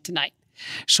watching it tonight.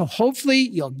 So hopefully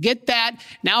you'll get that.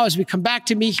 Now, as we come back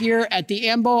to me here at the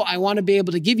Ambo, I want to be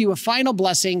able to give you a final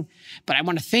blessing, but I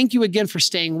want to thank you again for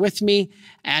staying with me.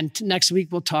 And next week,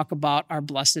 we'll talk about our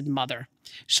Blessed Mother.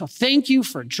 So thank you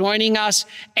for joining us.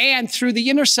 And through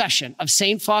the intercession of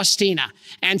St. Faustina,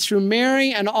 and through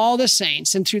Mary and all the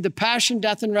saints, and through the passion,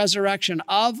 death, and resurrection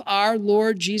of our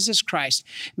Lord Jesus Christ,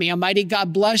 may Almighty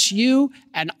God bless you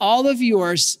and all of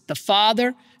yours, the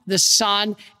Father, the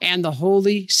Son, and the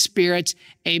Holy Spirit.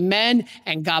 Amen.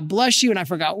 And God bless you. And I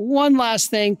forgot one last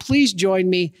thing. Please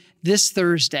join me this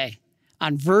Thursday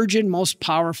on Virgin Most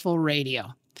Powerful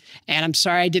Radio. And I'm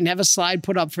sorry I didn't have a slide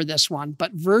put up for this one,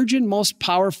 but Virgin Most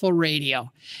Powerful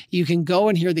Radio. You can go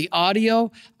and hear the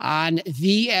audio on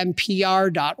vmpr.org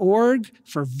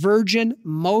for Virgin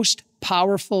Most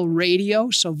Powerful Radio,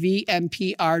 so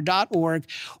vmpr.org,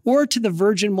 or to the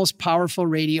Virgin Most Powerful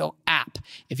Radio app.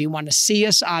 If you want to see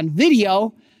us on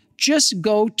video, just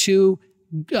go to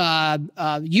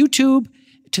YouTube,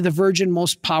 to the Virgin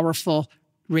Most Powerful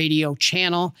Radio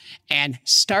channel. And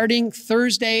starting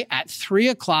Thursday at 3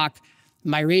 o'clock,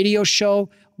 my radio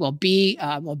show will be,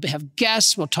 we'll have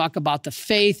guests. We'll talk about the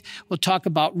faith. We'll talk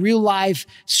about real life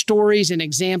stories and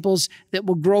examples that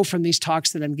will grow from these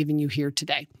talks that I'm giving you here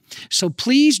today. So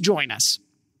please join us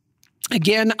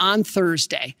again on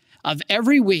Thursday of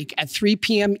every week at 3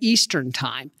 p.m. Eastern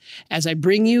Time as I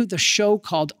bring you the show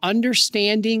called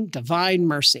Understanding Divine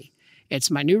Mercy.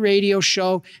 It's my new radio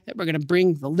show that we're going to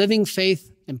bring the living faith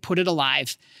and put it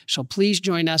alive. So please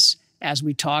join us as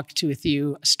we talk with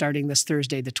you starting this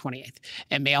Thursday, the 28th.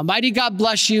 And may Almighty God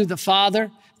bless you, the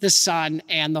Father, the Son,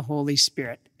 and the Holy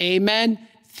Spirit. Amen.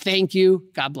 Thank you.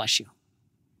 God bless you.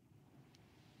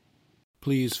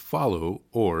 Please follow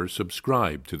or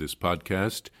subscribe to this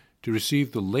podcast to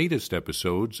receive the latest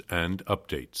episodes and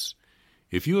updates.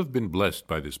 If you have been blessed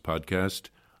by this podcast,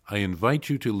 I invite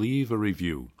you to leave a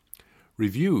review.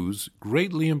 Reviews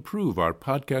greatly improve our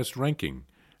podcast ranking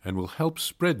and will help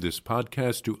spread this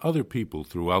podcast to other people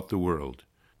throughout the world.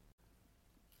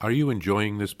 Are you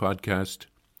enjoying this podcast?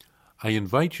 I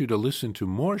invite you to listen to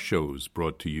more shows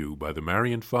brought to you by the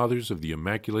Marian Fathers of the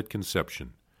Immaculate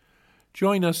Conception.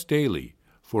 Join us daily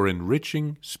for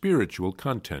enriching spiritual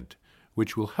content,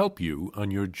 which will help you on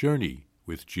your journey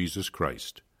with Jesus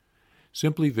Christ.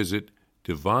 Simply visit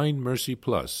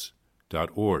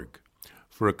DivineMercyPlus.org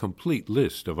for a complete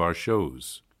list of our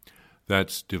shows.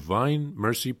 That's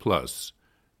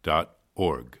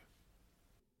DivineMercyPlus.org.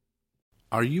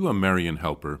 Are you a Marian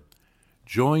helper?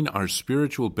 Join our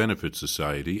Spiritual Benefit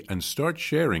Society and start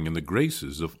sharing in the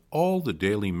graces of all the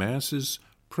daily masses,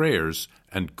 prayers,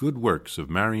 and good works of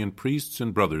Marian priests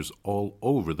and brothers all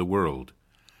over the world.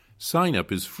 Sign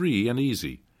up is free and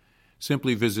easy.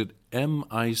 Simply visit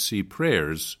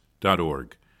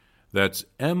micprayers.org. That's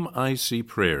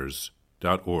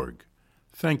micprayers.org.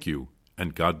 Thank you,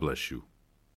 and God bless you.